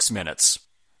 6 minutes.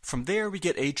 From there, we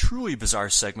get a truly bizarre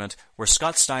segment where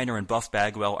Scott Steiner and Buff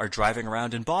Bagwell are driving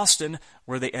around in Boston,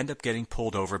 where they end up getting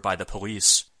pulled over by the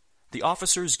police. The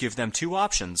officers give them 2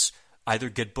 options: either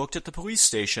get booked at the police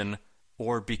station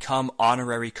or become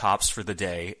honorary cops for the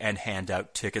day and hand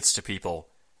out tickets to people.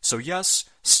 So yes,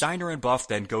 Steiner and Buff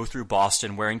then go through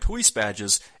Boston wearing police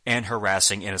badges and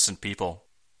harassing innocent people.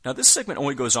 Now this segment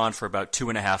only goes on for about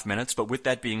 2.5 minutes, but with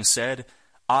that being said,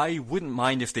 I wouldn't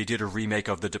mind if they did a remake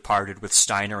of The Departed with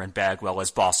Steiner and Bagwell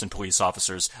as Boston police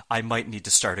officers. I might need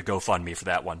to start a GoFundMe for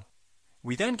that one.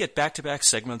 We then get back-to-back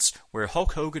segments where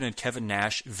Hulk Hogan and Kevin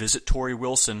Nash visit Tori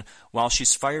Wilson while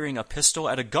she's firing a pistol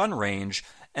at a gun range,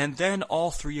 and then all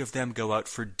 3 of them go out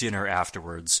for dinner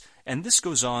afterwards. And this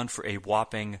goes on for a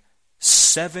whopping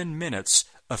 7 minutes,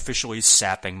 officially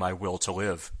sapping my will to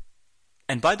live.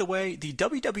 And by the way, the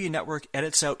WWE Network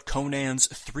edits out Conan's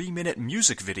 3-minute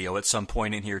music video at some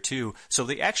point in here too, so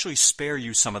they actually spare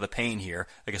you some of the pain here.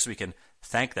 I guess we can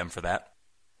thank them for that.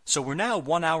 So we're now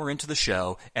 1 hour into the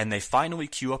show, and they finally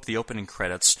cue up the opening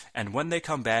credits, and when they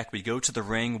come back, we go to the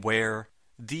ring where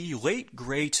the late,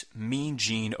 great Mean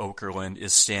Gene Okerlund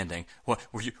is standing. What,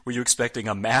 were you expecting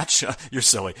a match? You're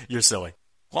silly.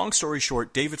 Long story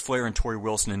short, David Flair and Tori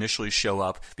Wilson initially show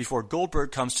up before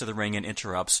Goldberg comes to the ring and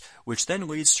interrupts, which then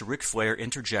leads to Ric Flair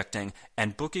interjecting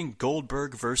and booking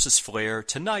Goldberg versus Flair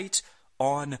tonight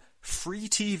on free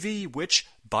TV, which,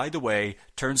 by the way,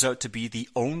 turns out to be the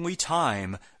only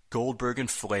time Goldberg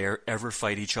and Flair ever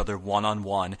fight each other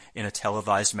one-on-one in a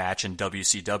televised match in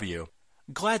WCW.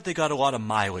 Glad they got a lot of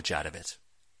mileage out of it.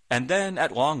 And then,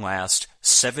 at long last,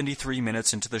 73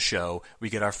 minutes into the show, we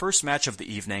get our first match of the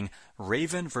evening,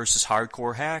 Raven versus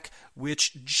Hardcore Hack,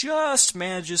 which just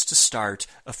manages to start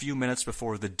a few minutes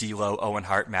before the D'Lo Owen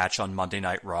Hart match on Monday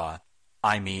Night Raw.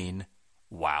 I mean,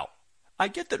 wow. I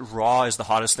get that Raw is the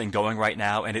hottest thing going right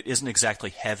now, and it isn't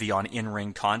exactly heavy on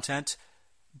in-ring content,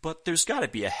 but there's gotta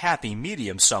be a happy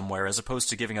medium somewhere as opposed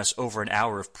to giving us over an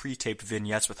hour of pre-taped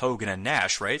vignettes with Hogan and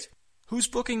Nash, right? Who's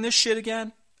booking this shit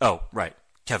again? Oh, right.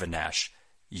 Kevin Nash.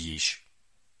 Yeesh.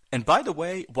 And by the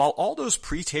way, while all those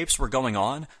pre-tapes were going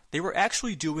on, they were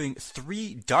actually doing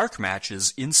 3 dark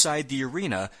matches inside the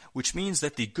arena, which means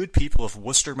that the good people of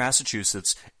Worcester,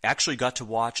 Massachusetts actually got to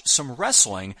watch some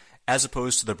wrestling as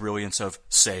opposed to the brilliance of,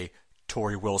 say,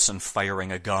 Tori Wilson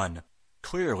firing a gun.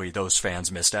 Clearly, those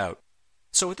fans missed out.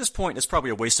 So at this point, it's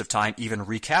probably a waste of time even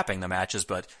recapping the matches,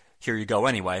 but here you go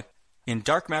anyway. In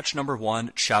dark match number 1,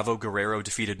 Chavo Guerrero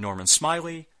defeated Norman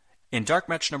Smiley. In dark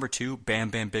match number 2, Bam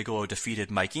Bam Bigelow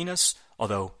defeated Mike Enos,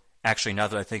 although, actually, now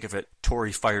that I think of it,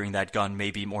 Tori firing that gun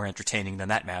may be more entertaining than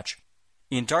that match.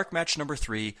 In dark match number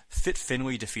 3, Fit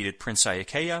Finlay defeated Prince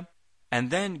Iaukea. And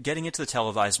then, getting into the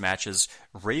televised matches,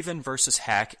 Raven versus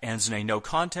Hack ends in a no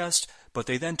contest, but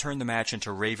they then turn the match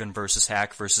into Raven versus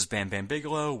Hack versus Bam Bam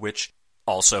Bigelow, which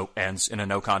also ends in a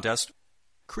no contest.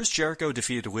 Chris Jericho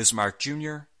defeated Lizmark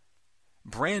Jr.,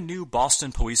 brand new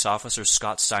Boston police officer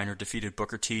Scott Steiner defeated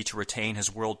Booker T to retain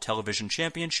his World Television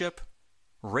Championship.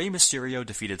 Rey Mysterio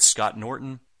defeated Scott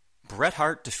Norton. Bret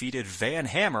Hart defeated Van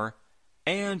Hammer.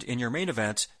 And in your main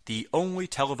event, the only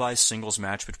televised singles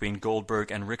match between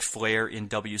Goldberg and Ric Flair in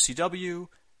WCW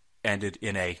ended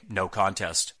in a no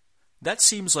contest. That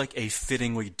seems like a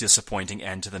fittingly disappointing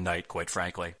end to the night, quite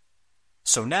frankly.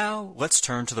 So now, let's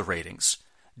turn to the ratings.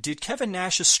 Did Kevin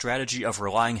Nash's strategy of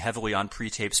relying heavily on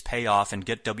pre-tapes pay off and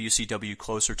get WCW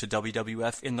closer to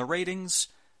WWF in the ratings?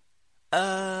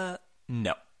 No.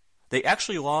 They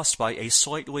actually lost by a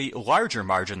slightly larger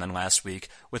margin than last week,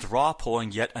 with Raw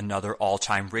pulling yet another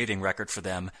all-time rating record for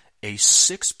them, a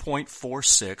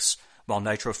 6.46, while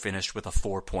Nitro finished with a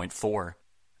 4.4.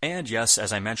 And yes,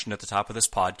 as I mentioned at the top of this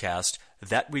podcast,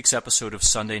 that week's episode of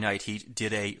Sunday Night Heat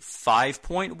did a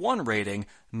 5.1 rating,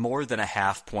 more than a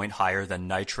half point higher than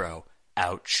Nitro.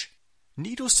 Ouch.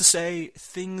 Needless to say,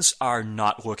 things are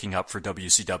not looking up for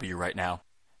WCW right now.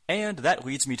 And that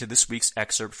leads me to this week's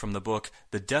excerpt from the book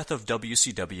The Death of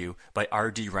WCW by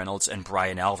R.D. Reynolds and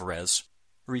Brian Alvarez.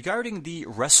 Regarding the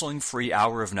wrestling-free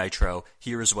hour of Nitro,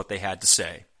 here is what they had to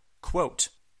say. Quote,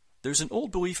 There's an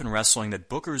old belief in wrestling that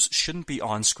bookers shouldn't be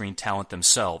on-screen talent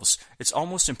themselves. It's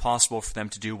almost impossible for them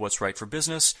to do what's right for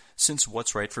business, since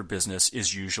what's right for business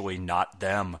is usually not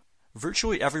them.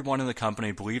 Virtually everyone in the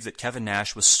company believed that Kevin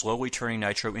Nash was slowly turning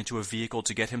Nitro into a vehicle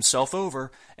to get himself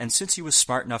over, and since he was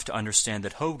smart enough to understand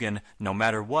that Hogan, no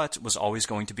matter what, was always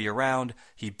going to be around,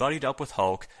 he buddied up with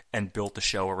Hulk and built the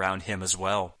show around him as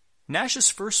well. Nash's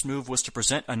first move was to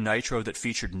present a Nitro that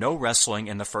featured no wrestling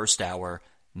in the first hour.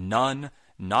 None.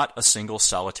 Not a single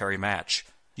solitary match.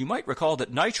 You might recall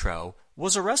that Nitro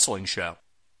was a wrestling show.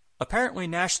 Apparently,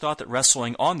 Nash thought that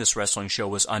wrestling on this wrestling show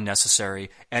was unnecessary,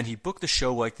 and he booked the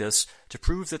show like this to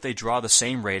prove that they draw the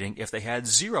same rating if they had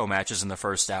 0 matches in the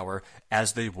first hour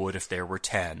as they would if there were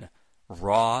 10.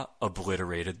 Raw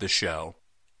obliterated the show.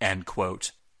 End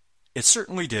quote. It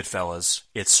certainly did, fellas.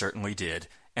 It certainly did.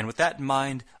 And with that in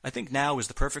mind, I think now is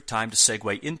the perfect time to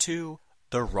segue into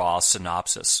the Raw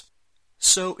synopsis.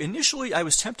 So, initially I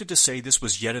was tempted to say this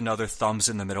was yet another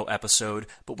thumbs-in-the-middle episode,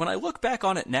 but when I look back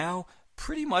on it now,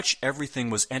 pretty much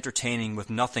everything was entertaining with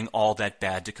nothing all that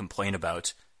bad to complain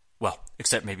about. Well,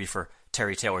 except maybe for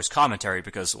Terry Taylor's commentary,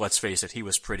 because, let's face it, he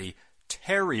was pretty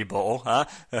terrible, huh?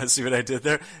 See what I did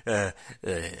there?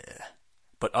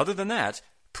 But other than that,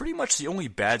 pretty much the only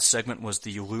bad segment was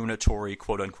the Lunatory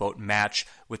quote-unquote match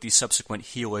with the subsequent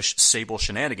heelish Sable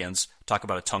shenanigans. Talk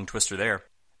about a tongue twister there.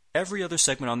 Every other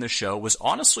segment on this show was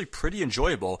honestly pretty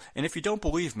enjoyable, and if you don't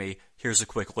believe me, here's a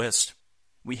quick list.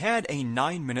 We had a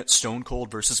 9-minute Stone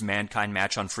Cold vs. Mankind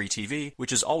match on free TV,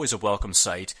 which is always a welcome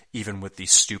sight, even with the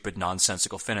stupid,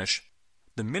 nonsensical finish.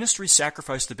 The Ministry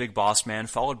sacrificed the Big Boss Man,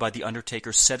 followed by The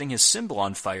Undertaker setting his symbol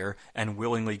on fire and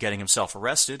willingly getting himself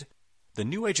arrested. The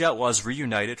New Age Outlaws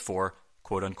reunited for,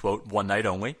 quote-unquote, one night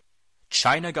only.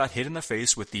 Chyna got hit in the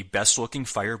face with the best-looking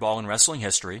fireball in wrestling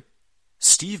history.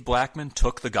 Steve Blackman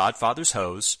took the Godfather's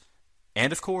hose.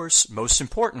 And of course, most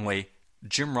importantly,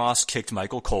 Jim Ross kicked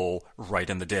Michael Cole right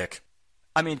in the dick.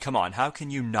 I mean, come on, how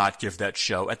can you not give that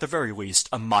show, at the very least,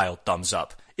 a mild thumbs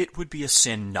up? It would be a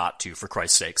sin not to, for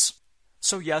Christ's sakes.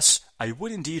 So yes, I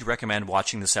would indeed recommend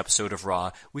watching this episode of Raw,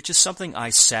 which is something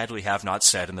I sadly have not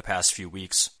said in the past few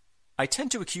weeks. I tend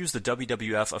to accuse the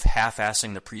WWF of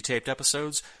half-assing the pre-taped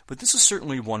episodes, but this is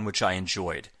certainly one which I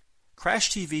enjoyed.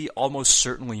 Crash TV almost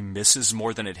certainly misses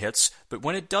more than it hits, but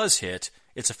when it does hit,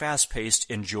 it's a fast-paced,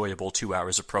 enjoyable 2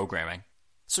 hours of programming.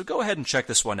 So go ahead and check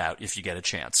this one out if you get a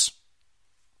chance.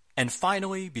 And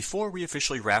finally, before we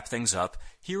officially wrap things up,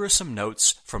 here are some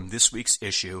notes from this week's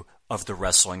issue of The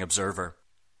Wrestling Observer.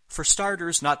 For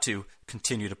starters, not to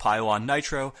continue to pile on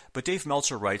Nitro, but Dave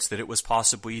Meltzer writes that it was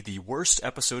possibly the worst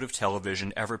episode of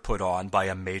television ever put on by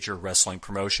a major wrestling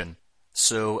promotion.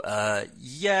 So,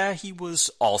 yeah, he was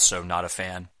also not a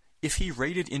fan. If he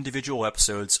rated individual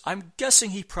episodes, I'm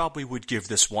guessing he probably would give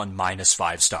this one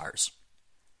 -5 stars.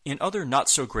 In other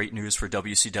not-so-great news for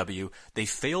WCW, they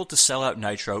failed to sell out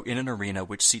Nitro in an arena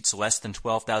which seats less than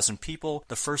 12,000 people,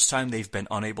 the first time they've been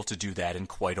unable to do that in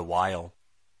quite a while.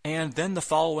 And then the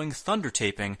following Thunder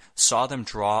taping saw them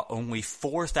draw only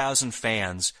 4,000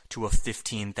 fans to a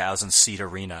 15,000-seat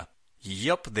arena.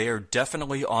 Yup, they're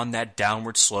definitely on that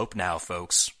downward slope now,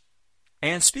 folks.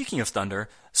 And speaking of Thunder,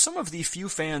 some of the few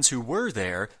fans who were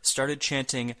there started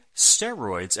chanting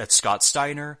steroids at Scott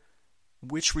Steiner,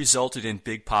 which resulted in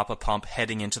Big Papa Pump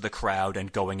heading into the crowd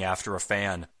and going after a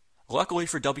fan. Luckily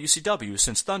for WCW,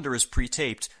 since Thunder is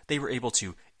pre-taped, they were able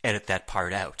to edit that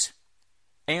part out.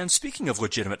 And speaking of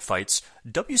legitimate fights,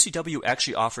 WCW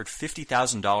actually offered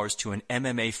 $50,000 to an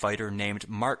MMA fighter named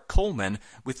Mark Coleman,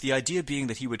 with the idea being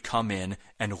that he would come in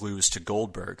and lose to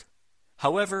Goldberg.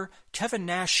 However, Kevin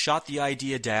Nash shot the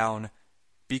idea down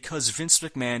because Vince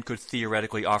McMahon could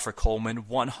theoretically offer Coleman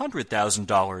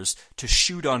 $100,000 to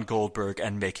shoot on Goldberg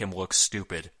and make him look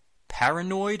stupid.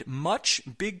 Paranoid much,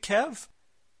 Big Kev?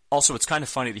 Also, it's kind of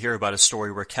funny to hear about a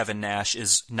story where Kevin Nash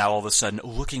is now all of a sudden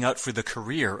looking out for the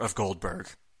career of Goldberg.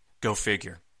 Go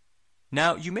figure.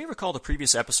 Now, you may recall the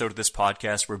previous episode of this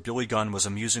podcast where Billy Gunn was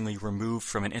amusingly removed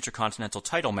from an Intercontinental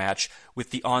title match,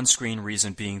 with the on-screen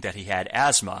reason being that he had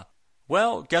asthma.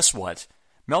 Well, guess what?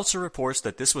 Meltzer reports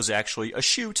that this was actually a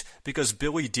shoot because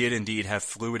Billy did indeed have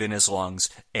fluid in his lungs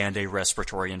and a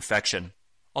respiratory infection.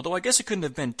 Although I guess it couldn't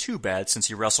have been too bad since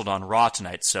he wrestled on Raw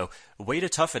tonight, so way to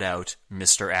tough it out,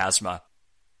 Mr. Asthma.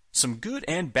 Some good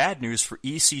and bad news for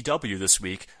ECW this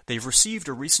week. They've received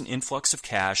a recent influx of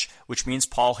cash, which means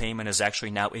Paul Heyman is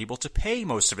actually now able to pay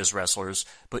most of his wrestlers,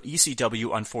 but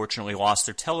ECW unfortunately lost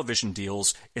their television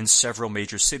deals in several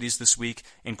major cities this week,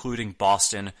 including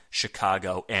Boston,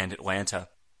 Chicago, and Atlanta.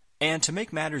 And to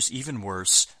make matters even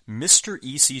worse, Mr.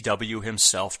 ECW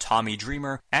himself, Tommy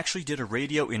Dreamer, actually did a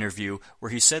radio interview where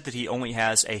he said that he only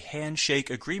has a handshake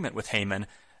agreement with Heyman,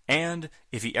 and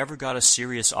if he ever got a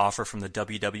serious offer from the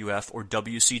WWF or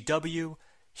WCW,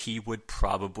 he would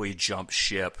probably jump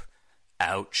ship.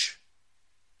 Ouch.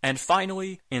 And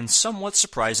finally, in somewhat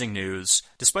surprising news,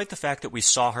 despite the fact that we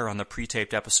saw her on the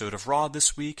pre-taped episode of Raw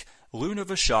this week, Luna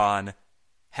Vachon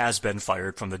has been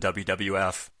fired from the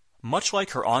WWF. Much like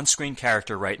her on-screen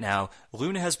character right now,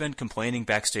 Luna has been complaining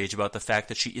backstage about the fact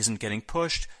that she isn't getting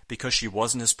pushed because she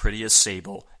wasn't as pretty as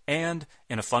Sable, and,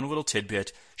 in a fun little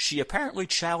tidbit, she apparently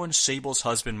challenged Sable's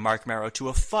husband Mark Marrow to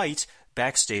a fight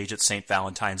backstage at St.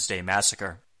 Valentine's Day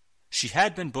Massacre. She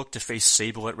had been booked to face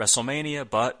Sable at WrestleMania,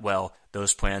 but, well,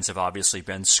 those plans have obviously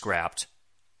been scrapped.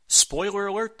 Spoiler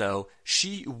alert, though,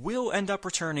 she will end up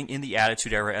returning in the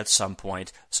Attitude Era at some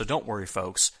point, so don't worry,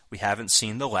 folks, we haven't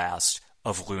seen the last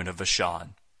of Luna Vachon.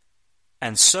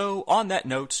 And so, on that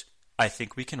note, I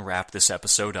think we can wrap this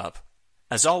episode up.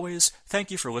 As always,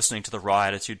 thank you for listening to the Raw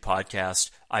Attitude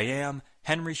Podcast. I am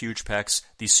Henry Hugepex,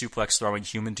 the suplex-throwing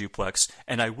human duplex,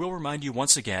 and I will remind you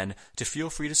once again to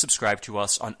feel free to subscribe to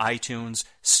us on iTunes,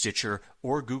 Stitcher,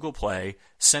 or Google Play.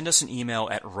 Send us an email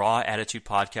at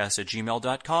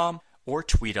rawattitudepodcast@gmail.com or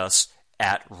tweet us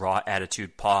at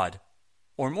rawattitudepod.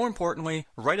 Or more importantly,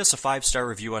 write us a 5-star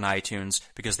review on iTunes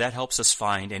because that helps us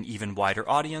find an even wider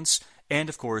audience. And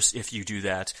of course, if you do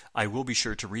that, I will be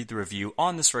sure to read the review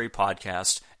on this very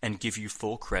podcast and give you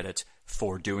full credit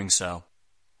for doing so.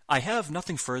 I have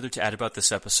nothing further to add about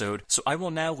this episode, so I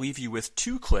will now leave you with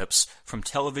 2 clips from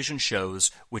television shows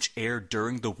which aired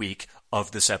during the week of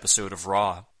this episode of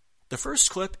Raw. The first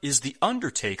clip is The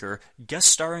Undertaker guest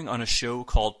starring on a show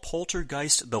called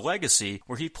Poltergeist: The Legacy,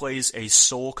 where he plays a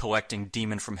soul-collecting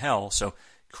demon from hell, so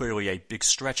clearly a big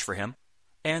stretch for him.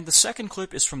 And the second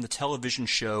clip is from the television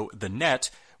show The Net,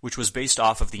 which was based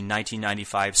off of the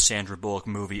 1995 Sandra Bullock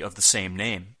movie of the same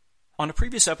name. On a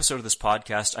previous episode of this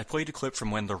podcast, I played a clip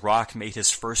from when The Rock made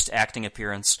his first acting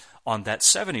appearance on That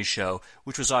 70s Show,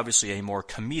 which was obviously a more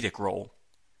comedic role.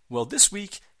 Well, this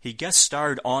week, he guest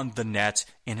starred on The Net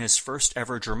in his first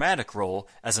ever dramatic role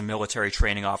as a military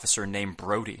training officer named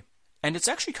Brody. And it's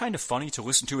actually kind of funny to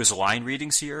listen to his line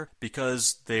readings here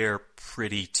because they're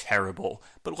pretty terrible.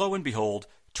 But lo and behold,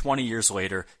 20 years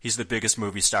later, he's the biggest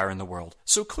movie star in the world.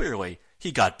 So clearly,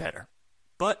 he got better.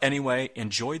 But anyway,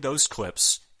 enjoy those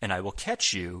clips, and I will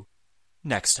catch you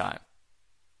next time.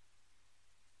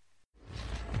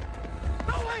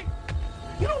 No way!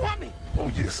 You don't want me!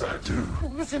 Oh, yes, I do.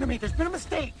 Listen to me, there's been a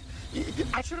mistake.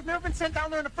 I should have never been sent down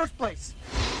there in the first place.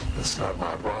 That's not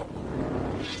my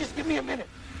problem. Just give me a minute.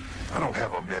 I don't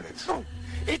have a minute. No,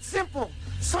 it's simple.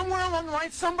 Somewhere along the line,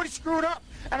 somebody screwed up,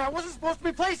 and I wasn't supposed to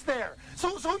be placed there. So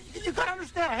you gotta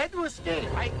understand, I had to escape.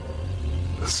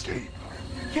 Escape?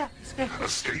 Yeah, escape.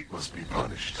 Escape must be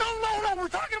punished. No, we're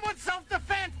talking about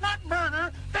self-defense, not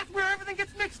murder. That's where everything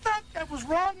gets mixed up. That was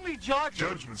wrongly judged.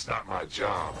 Judgment's not my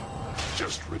job.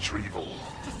 Just retrieval.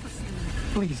 Just listen to me,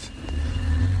 please.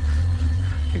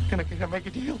 Can I make a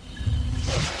deal?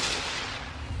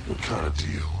 What kind of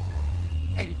deal?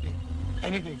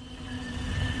 Anything.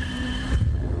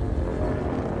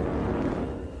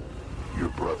 Your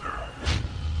brother.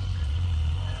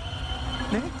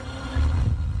 Nick?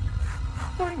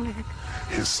 Why, Nick?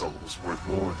 His soul's worth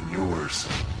more than yours.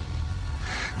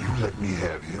 You let me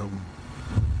have him,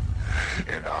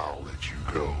 and I'll let you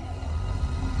go.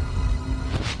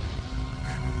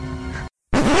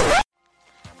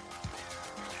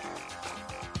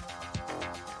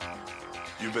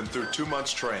 You've been through 2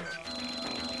 months training.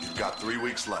 You've got 3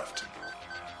 weeks left.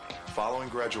 Following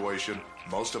graduation,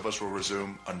 most of us will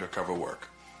resume undercover work.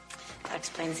 That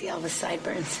explains the Elvis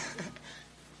sideburns.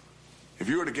 If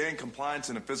you are to gain compliance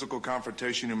in a physical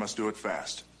confrontation, you must do it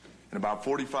fast. In about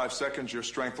 45 seconds, your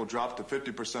strength will drop to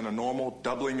 50% of normal,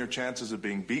 doubling your chances of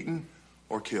being beaten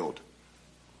or killed.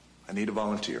 I need a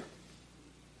volunteer.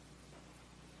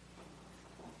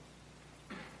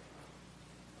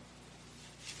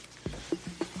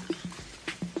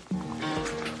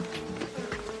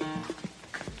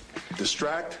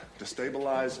 Distract,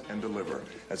 destabilize, and deliver.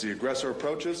 As the aggressor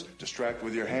approaches, distract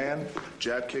with your hand,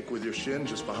 jab kick with your shin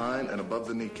just behind and above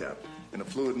the kneecap. In a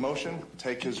fluid motion,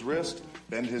 take his wrist,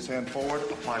 bend his hand forward,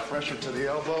 apply pressure to the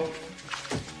elbow.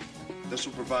 This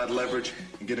will provide leverage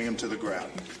in getting him to the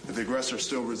ground. If the aggressor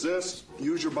still resists,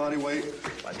 use your body weight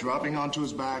by dropping onto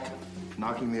his back,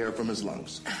 knocking the air from his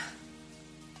lungs.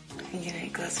 When you get any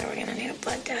closer, we're gonna need a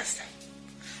blood test.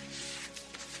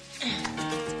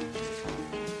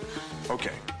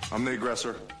 Okay, I'm the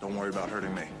aggressor. Don't worry about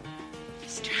hurting me.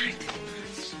 Distract.